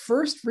showed the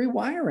first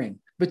rewiring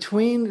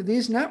between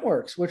these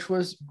networks, which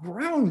was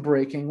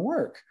groundbreaking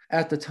work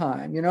at the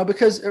time,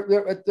 because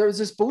there was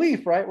this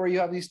belief, right, where you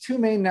have these two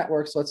main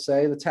networks, let's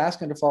say the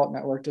task and default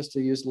network, just to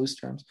use loose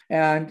terms.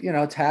 And,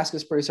 task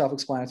is pretty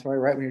self-explanatory,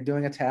 right? When you're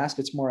doing a task,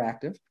 it's more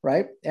active,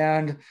 right?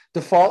 And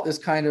default is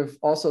kind of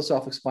also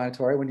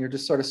self-explanatory. When you're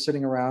just sort of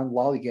sitting around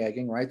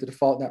lollygagging, right? The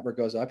default network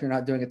goes up. You're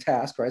not doing a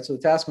task, right? So the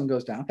task one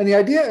goes down. And the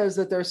idea is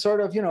that there's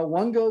sort of,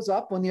 one goes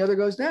up when the other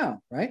goes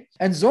down, right?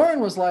 And Zoran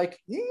was like,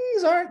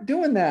 these aren't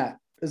doing that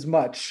as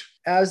much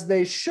as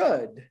they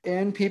should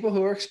in people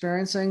who are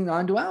experiencing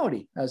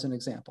non-duality, as an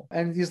example.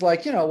 And he's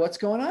like, what's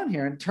going on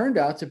here? And it turned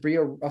out to be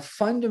a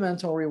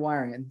fundamental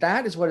rewiring. And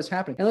that is what is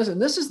happening. And listen,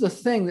 this is the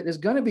thing that is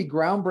going to be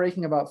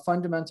groundbreaking about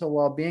fundamental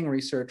well-being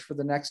research for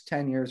the next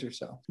 10 years or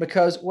so.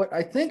 Because what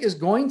I think is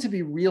going to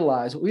be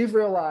realized, what we've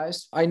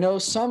realized, I know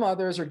some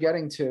others are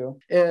getting to,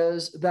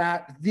 is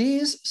that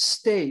these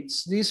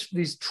states,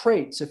 these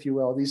traits, if you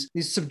will, these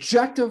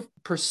subjective,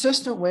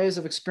 persistent ways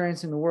of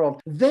experiencing the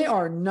world, they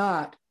are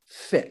not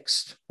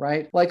fixed,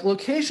 right? Like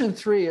location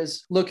three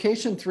is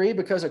location three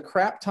because a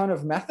crap ton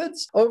of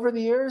methods over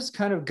the years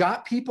kind of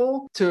got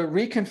people to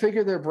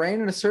reconfigure their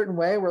brain in a certain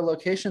way where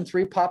location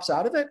three pops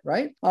out of it,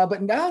 right?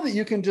 But now that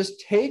you can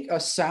just take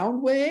a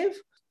sound wave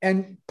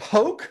and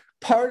poke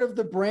part of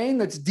the brain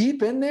that's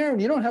deep in there,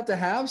 and you don't have to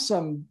have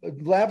some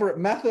elaborate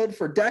method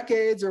for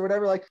decades or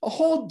whatever, like a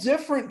whole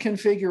different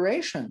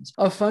configurations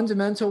of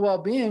fundamental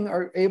well-being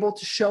are able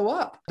to show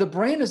up. The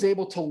brain is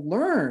able to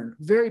learn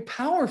very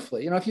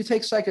powerfully. If you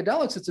take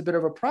psychedelics, it's a bit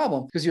of a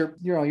problem because your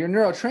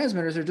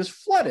neurotransmitters are just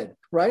flooded,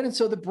 right? And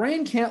so the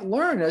brain can't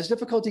learn. It has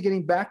difficulty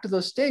getting back to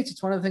those states.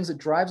 It's one of the things that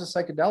drives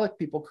the psychedelic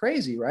people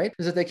crazy, right?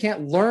 Is that they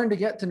can't learn to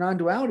get to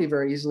non-duality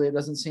very easily, it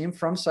doesn't seem,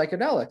 from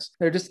psychedelics.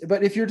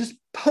 But if you're just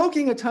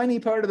poking a tiny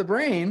part of the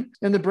brain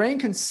and the brain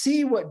can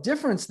see what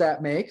difference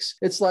that makes,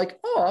 it's like,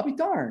 oh, I'll be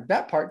darned,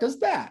 that part does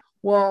that.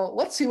 Well,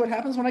 let's see what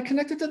happens when I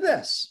connect it to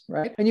this,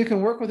 right? And you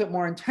can work with it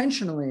more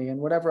intentionally and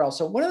whatever else.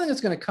 So one of the things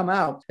that's going to come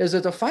out is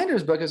that the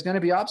Finder's book is going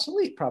to be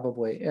obsolete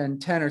probably in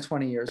 10 or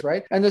 20 years,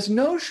 right? And this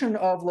notion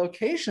of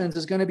locations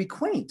is going to be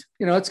quaint.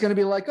 It's going to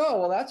be like, oh,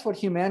 well, that's what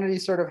humanity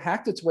sort of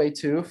hacked its way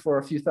to for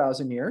a few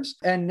thousand years.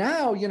 And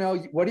now,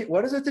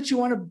 what is it that you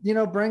want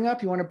to, bring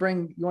up? You want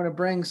to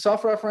bring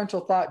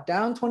self-referential thought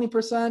down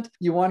 20%.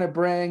 You want to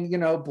bring,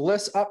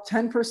 bliss up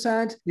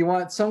 10%. You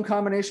want some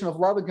combination of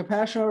love and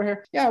compassion over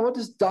here. Yeah, we'll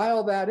just dial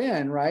that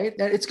in, right?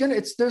 And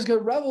there's a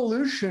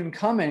revolution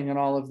coming in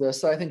all of this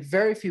that I think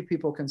very few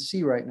people can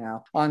see right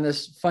now on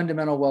this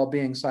fundamental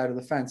well-being side of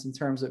the fence, in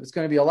terms of it's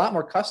going to be a lot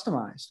more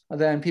customized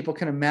than people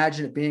can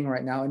imagine it being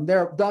right now. And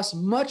they're thus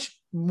much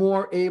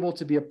more able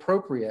to be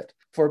appropriate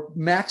for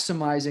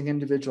maximizing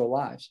individual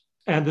lives.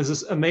 And there's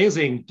this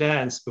amazing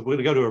dance, but we're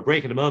going to go to a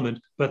break in a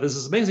moment, but there's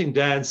this amazing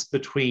dance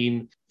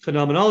between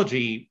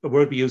phenomenology, a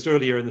word we used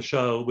earlier in the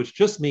show, which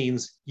just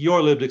means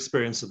your lived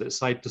experience of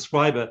this. I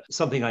describe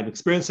something I'm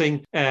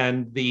experiencing,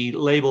 and the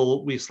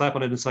label we slap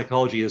on it in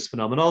psychology is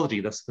phenomenology.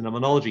 That's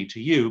phenomenology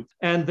to you.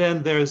 And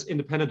then there's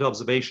independent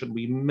observation.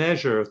 We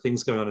measure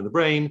things going on in the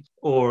brain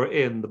or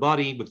in the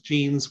body with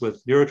genes,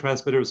 with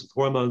neurotransmitters, with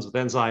hormones, with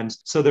enzymes.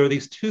 So there are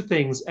these two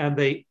things, and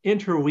they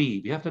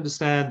interweave. You have to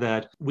understand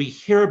that we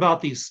hear about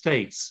these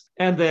states,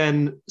 and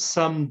then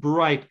some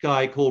bright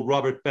guy called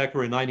Robert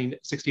Becker in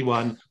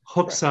 1961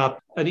 hooks up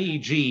an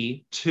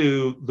EEG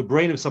to the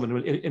brain of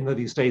someone in one of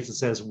these states and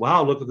says,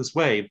 wow, look at this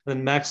wave.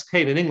 And Max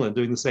Kane in England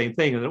doing the same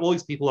thing. And all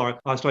these people are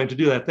starting to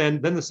do that.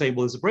 Then they say,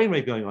 well, there's a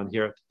brainwave going on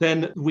here.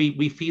 Then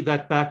we feed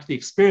that back to the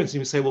experience.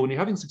 And we say, well, when you're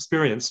having this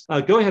experience,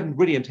 go ahead and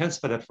really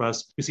intensify that for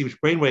us. We see which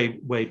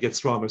brainwave gets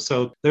stronger.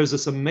 So there's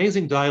this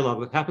amazing dialogue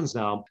that happens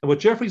now. And what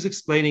Jeffrey's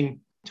explaining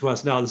to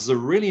us now, this is a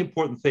really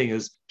important thing,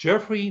 is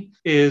Jeffrey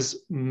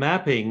is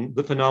mapping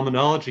the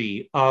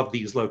phenomenology of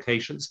these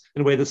locations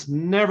in a way that's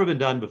never been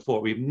done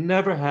before. We've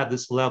never had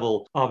this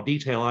level of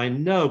detail. I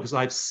know because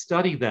I've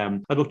studied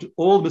them. I've looked at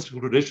all the mystical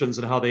traditions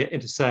and how they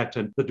intersect,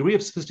 and the degree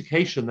of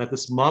sophistication that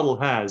this model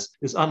has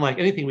is unlike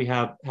anything we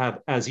have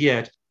as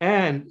yet.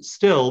 And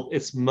still,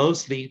 it's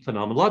mostly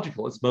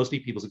phenomenological. It's mostly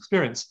people's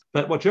experience.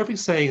 But what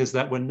Jeffrey's saying is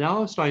that we're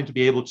now starting to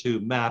be able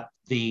to map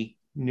the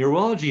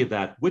neurology of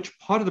that, which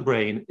part of the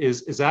brain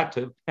is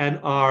active. And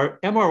our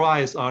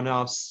MRIs are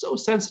now so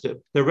sensitive,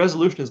 their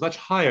resolution is much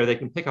higher. They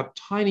can pick up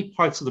tiny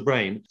parts of the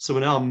brain. So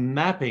we're now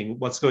mapping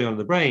what's going on in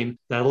the brain.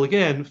 That'll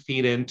again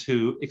feed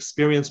into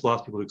experience, we'll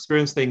ask people to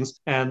experience things,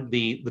 and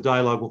the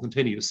dialogue will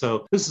continue.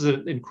 So this is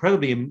an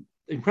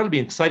incredibly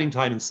exciting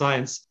time in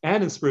science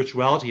and in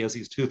spirituality as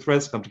these two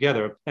threads come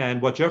together.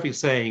 And what Jeffrey's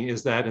saying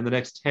is that in the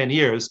next 10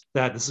 years,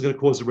 that this is going to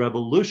cause a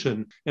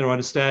revolution in our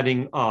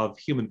understanding of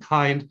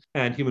humankind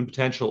and human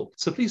potential.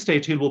 So please stay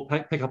tuned. We'll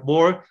pick up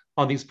more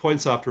on these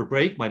points after a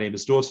break. My name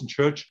is Dawson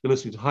Church. You're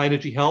listening to High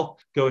Energy Health.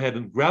 Go ahead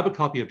and grab a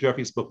copy of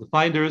Jeffrey's book, The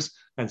Finders,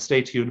 and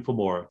stay tuned for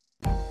more.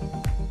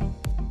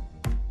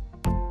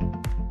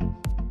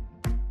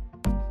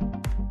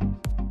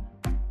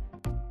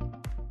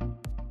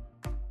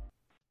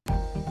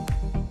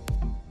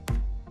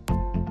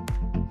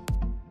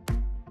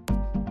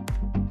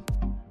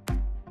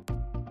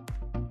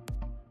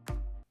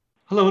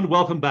 Hello and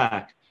welcome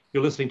back.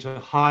 You're listening to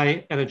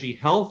High Energy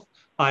Health.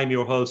 I'm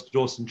your host,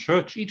 Dawson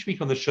Church. Each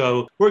week on the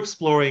show, we're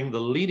exploring the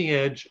leading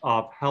edge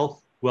of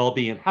health,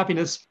 well-being, and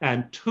happiness,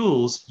 and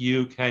tools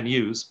you can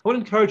use. I would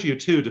encourage you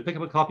too to pick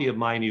up a copy of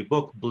my new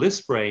book,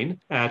 Bliss Brain,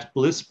 at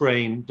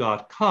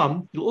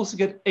blissbrain.com. You'll also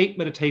get 8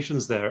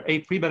 meditations there,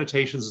 8 free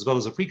meditations, as well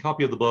as a free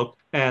copy of the book.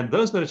 And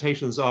those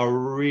meditations are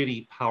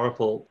really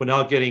powerful. We're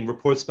now getting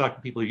reports back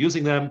from people who are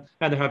using them,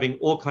 and they're having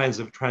all kinds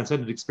of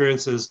transcendent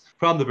experiences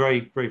from the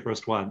very, very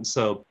first one.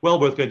 So well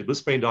worth going to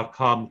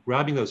blissbrain.com,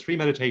 grabbing those free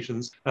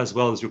meditations, as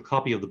well as your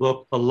copy of the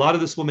book. A lot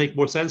of this will make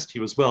more sense to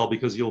you as well,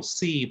 because you'll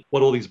see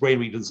what all these brain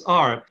regions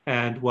are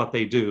and what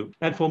they do.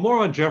 And for more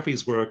on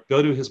Jeffrey's work,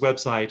 go to his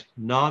website,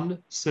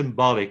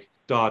 nonsymbolic.org.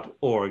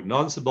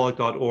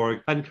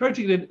 I encourage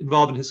you to get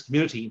involved in his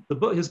community.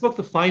 His book,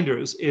 The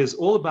Finders, is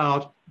all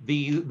about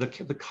the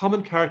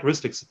common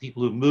characteristics of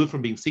people who move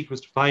from being seekers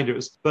to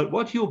finders. But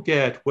what you'll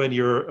get when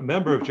you're a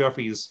member of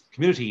Jeffrey's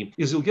community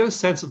is you'll get a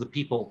sense of the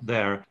people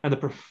there and the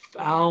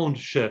profound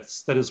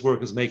shifts that his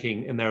work is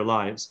making in their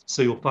lives.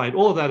 So you'll find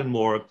all of that and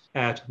more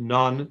at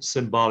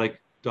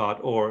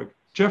nonsymbolic.org.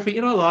 Jeffrey,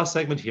 in our last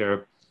segment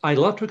here, I'd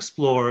love to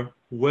explore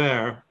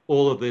where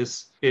all of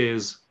this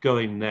is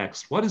going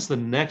next. What is the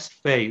next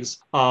phase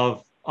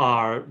of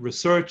our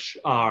research,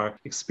 our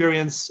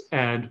experience,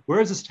 and where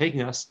is this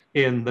taking us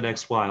in the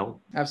next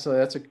while?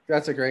 Absolutely.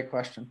 That's a great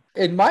question.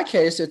 In my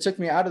case, it took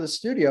me out of the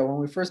studio. When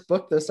we first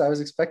booked this, I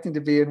was expecting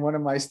to be in one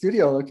of my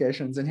studio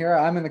locations. And here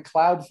I'm in the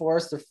cloud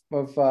forest of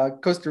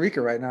Costa Rica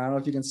right now. I don't know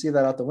if you can see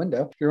that out the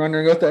window. If you're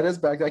wondering what that is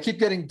back there, I keep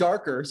getting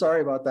darker. Sorry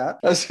about that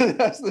as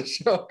the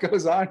show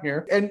goes on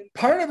here. And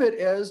part of it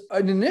is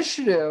an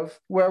initiative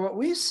where what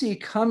we see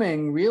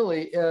coming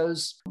really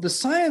is the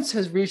science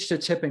has reached a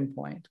tipping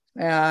point.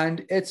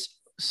 And it's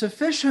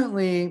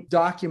sufficiently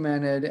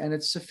documented and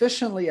it's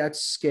sufficiently at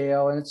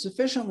scale and it's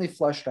sufficiently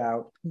fleshed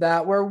out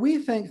that where we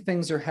think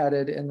things are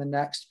headed in the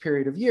next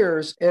period of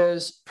years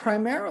is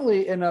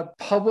primarily in a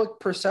public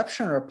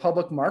perception or a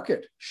public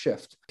market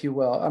shift, if you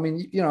will. I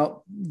mean,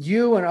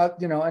 you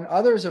and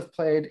others have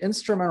played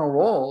instrumental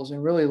roles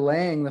in really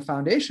laying the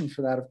foundation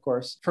for that, of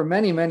course, for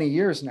many, many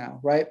years now,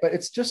 right? But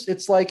it's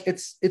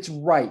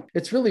ripe.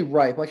 It's really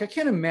ripe. Like I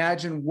can't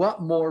imagine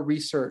what more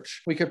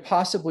research we could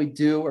possibly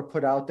do or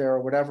put out there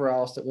or whatever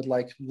else that would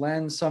like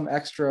lend some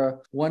extra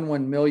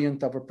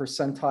 1/1,000,000th of a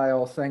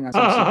percentile thing on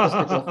some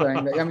statistical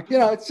thing. I mean,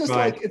 it's just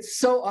right. Like, it's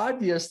so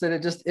obvious that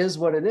it just is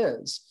what it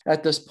is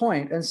at this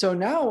point. And so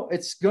now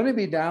it's going to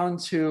be down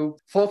to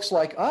folks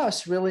like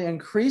us really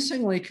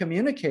increasingly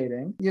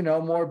communicating,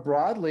 more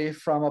broadly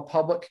from a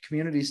public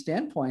community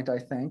standpoint, I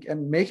think,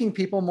 and making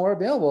people more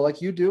available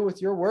like you do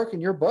with your work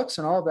and your books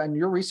and all of that and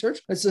your research.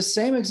 It's the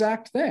same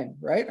exact thing,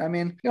 right? I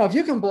mean, if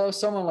you can blow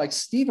someone like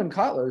Stephen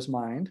Kotler's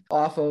mind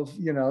off of,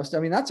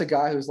 that's a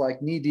guy who's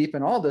like knee deep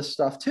in all this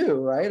stuff too,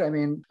 right? I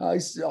mean,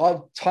 he's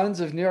all tons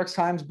of New York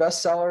Times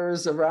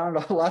bestsellers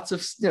around lots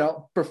of,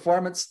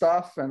 performance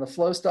stuff and the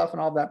flow stuff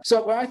and all that.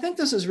 So where I think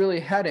this is really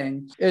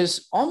heading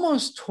is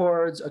almost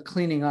towards a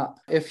cleaning up,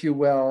 if you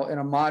will, in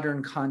a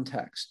modern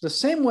context, the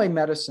same way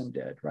medicine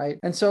did, right?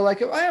 And so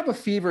like if I have a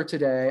fever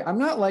today, I'm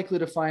not likely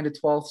to find a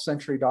 12th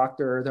century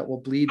doctor that will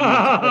bleed me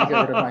to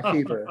get rid of my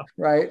fever,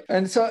 right?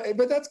 And so,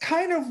 but that's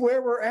kind of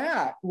where we're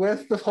at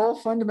with the whole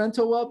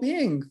fundamental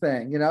well-being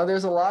thing.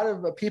 There's a lot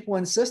of people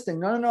insisting,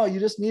 no, you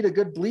just need a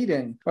good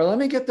bleeding, or let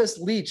me get this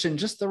leech in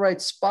just the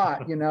right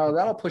spot,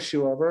 that'll push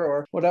you over,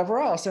 or whatever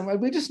else. And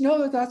we just know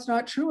that that's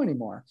not true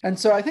anymore. And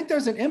so I think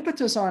there's an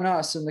impetus on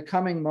us in the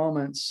coming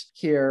moments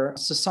here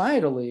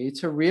societally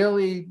to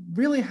really,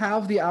 really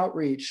have the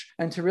outreach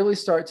and to really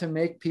start to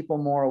make people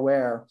more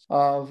aware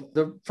of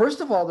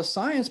first of all, the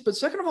science, but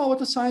second of all, what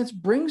the science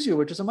brings you,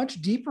 which is a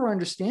much deeper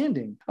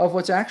understanding of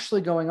what's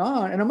actually going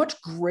on and a much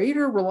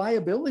greater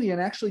reliability in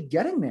actually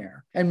getting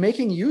there and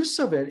making use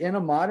of it it in a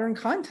modern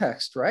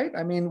context, right?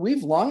 I mean,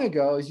 we've long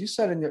ago, as you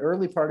said in the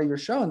early part of your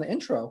show, in the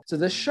intro to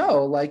this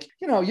show, like,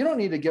 you don't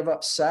need to give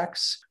up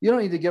sex. You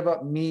don't need to give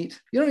up meat.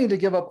 You don't need to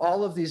give up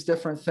all of these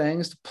different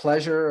things, the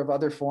pleasure of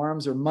other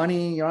forms or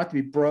money. You don't have to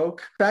be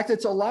broke. In fact,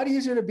 it's a lot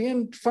easier to be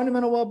in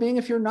fundamental well-being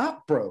if you're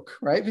not broke,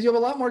 right? Because you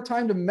have a lot more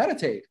time to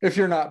meditate if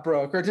you're not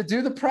broke, or to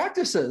do the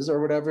practices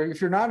or whatever.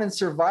 If you're not in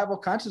survival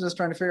consciousness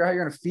trying to figure out how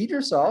you're going to feed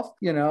yourself,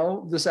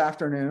 this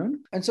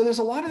afternoon. And so there's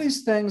a lot of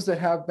these things that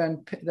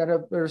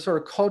are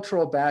sort of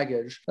cultural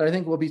baggage that I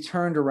think will be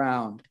turned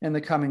around in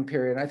the coming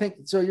period. I think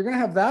so. You're going to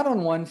have that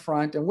on one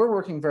front, and we're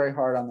working very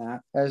hard on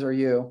that, as are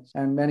you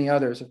and many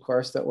others, of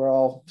course, that we're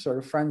all sort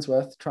of friends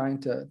with, trying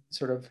to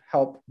sort of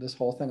help this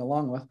whole thing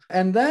along with.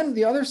 And then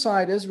the other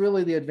side is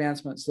really the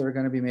advancements that are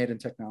going to be made in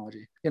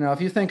technology.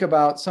 If you think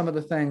about some of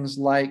the things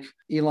like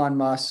Elon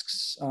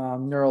Musk's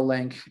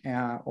Neuralink,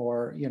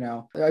 or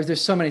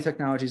there's so many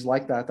technologies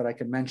like that I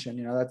could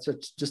mention. That's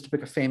just to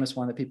pick a famous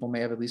one that people may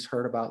have at least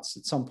heard about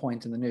at some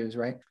point in the news,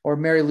 right? Or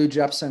Mary Lou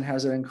Jepsen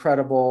has an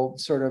incredible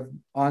sort of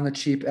on the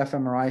cheap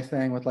fMRI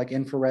thing with like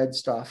infrared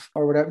stuff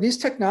or whatever. These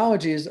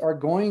technologies are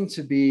going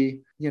to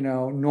be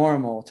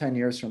normal 10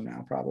 years from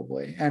now,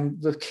 probably.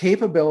 And the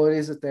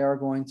capabilities that they are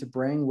going to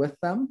bring with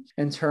them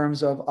in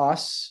terms of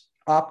us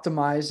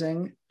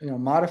optimizing,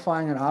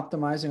 modifying and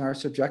optimizing our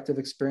subjective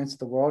experience of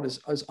the world is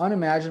as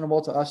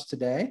unimaginable to us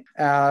today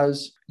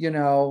as,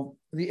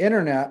 the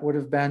internet would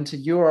have been to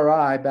you or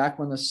I back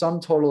when the sum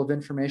total of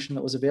information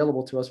that was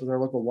available to us was our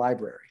local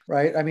library,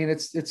 right? I mean,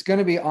 it's going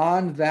to be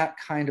on that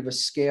kind of a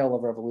scale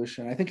of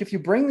revolution. I think if you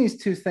bring these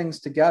two things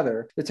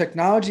together, the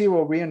technology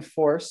will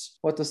reinforce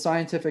what the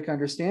scientific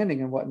understanding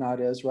and whatnot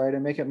is, right?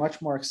 And make it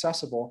much more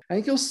accessible. I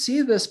think you'll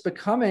see this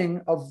becoming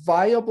a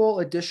viable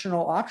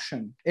additional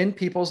option in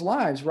people's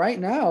lives. Right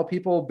now,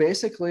 people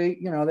basically,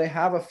 they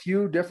have a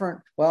few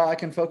different, I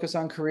can focus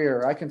on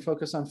career, I can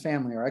focus on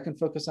family, or I can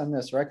focus on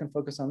this, or I can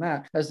focus on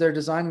that, as they're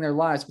designing their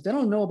lives, but they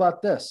don't know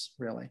about this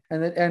really.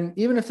 And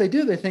even if they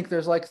do, they think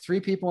there's like 3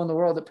 people in the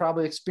world that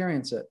probably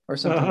experience it or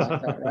something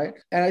like that, right?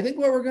 And I think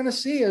what we're going to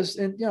see is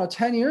in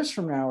 10 years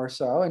from now or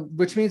so, and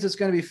which means it's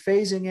going to be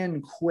phasing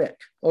in quick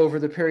over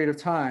the period of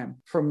time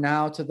from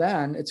now to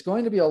then, it's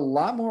going to be a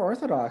lot more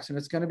orthodox, and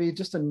it's going to be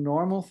just a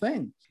normal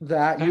thing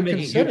that you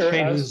consider huge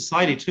change in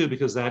society too,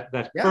 because that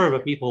curve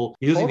of people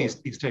using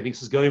these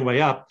techniques is going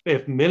way up.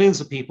 If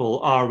millions of people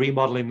are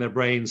remodeling their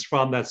brains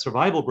from that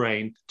survival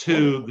brain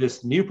to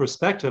this new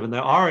perspective, and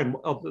there are in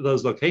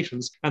those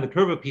locations, and the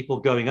curve of people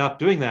going up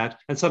doing that,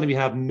 and suddenly we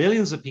have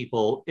millions of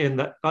people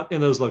in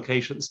those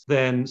locations,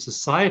 then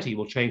society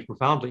will change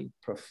profoundly.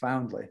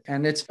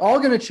 And it's all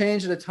going to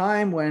change at a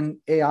time when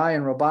AI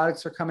and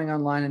robotics are coming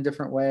online in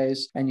different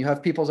ways, and you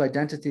have people's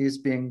identities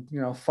being,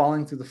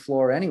 falling through the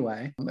floor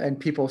anyway, and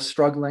people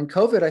struggling.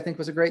 COVID, I think,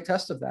 was a great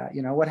test of that.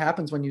 What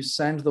happens when you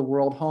send the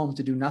world home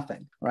to do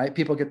nothing, right?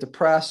 People get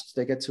depressed,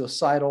 they get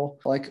suicidal.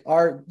 Like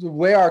the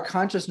way our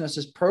consciousness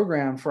is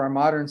programmed for our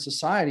modern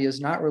society is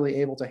not really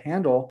able to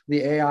handle the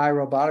AI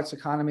robotics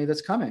economy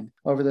that's coming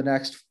over the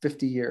next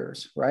 50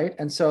 years, right?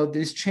 And so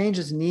these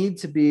changes need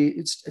to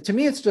be, to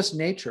me, it's just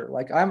nature.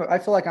 Like I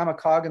feel like I'm a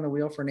cog in the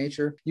wheel for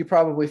nature. You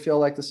probably feel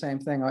like the same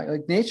thing.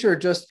 Like nature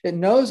it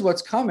knows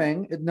what's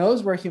coming. It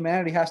knows where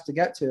humanity has to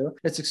get to.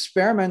 It's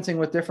experimenting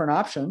with different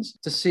options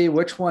to see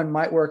which one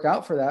might work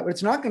out for that. But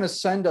it's not going to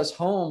send us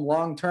home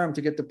long-term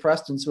to get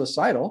depressed and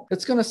suicidal.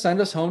 It's going to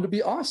send us home to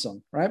be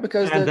awesome, right?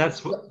 Because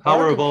that's how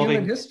we're evolving.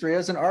 Human history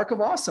is an arc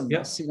of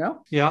awesomeness,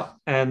 Yeah,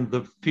 and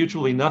the future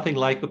will be nothing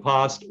like the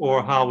past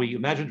or how we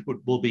imagined it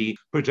will be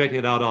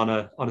projected out on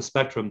a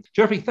spectrum.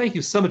 Jeffrey, thank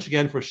you so much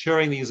again for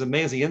sharing these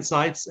amazing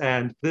insights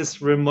and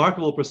this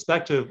remarkable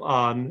perspective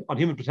on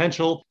human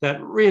potential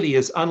that really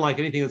is unlike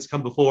anything that's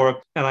come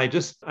before. And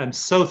I'm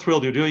so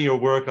thrilled you're doing your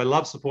work. I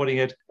love supporting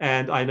it,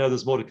 and I know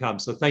there's more to come.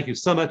 So thank you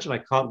so much, and I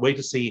can't wait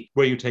to see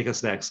where you take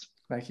us next.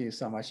 Thank you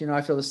so much.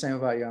 I feel the same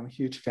about you. I'm a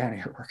huge fan of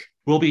your work.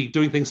 We'll be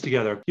doing things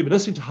together. You've been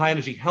listening to High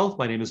Energy Health.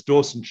 My name is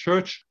Dawson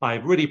Church.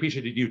 I've really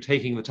appreciated you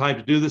taking the time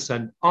to do this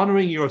and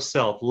honoring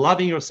yourself,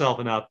 loving yourself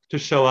enough to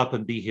show up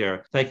and be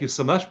here. Thank you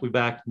so much. We'll be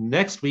back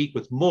next week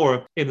with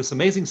more in this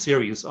amazing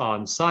series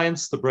on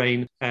science, the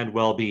brain, and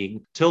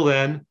well-being. Till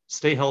then,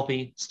 stay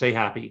healthy, stay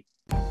happy.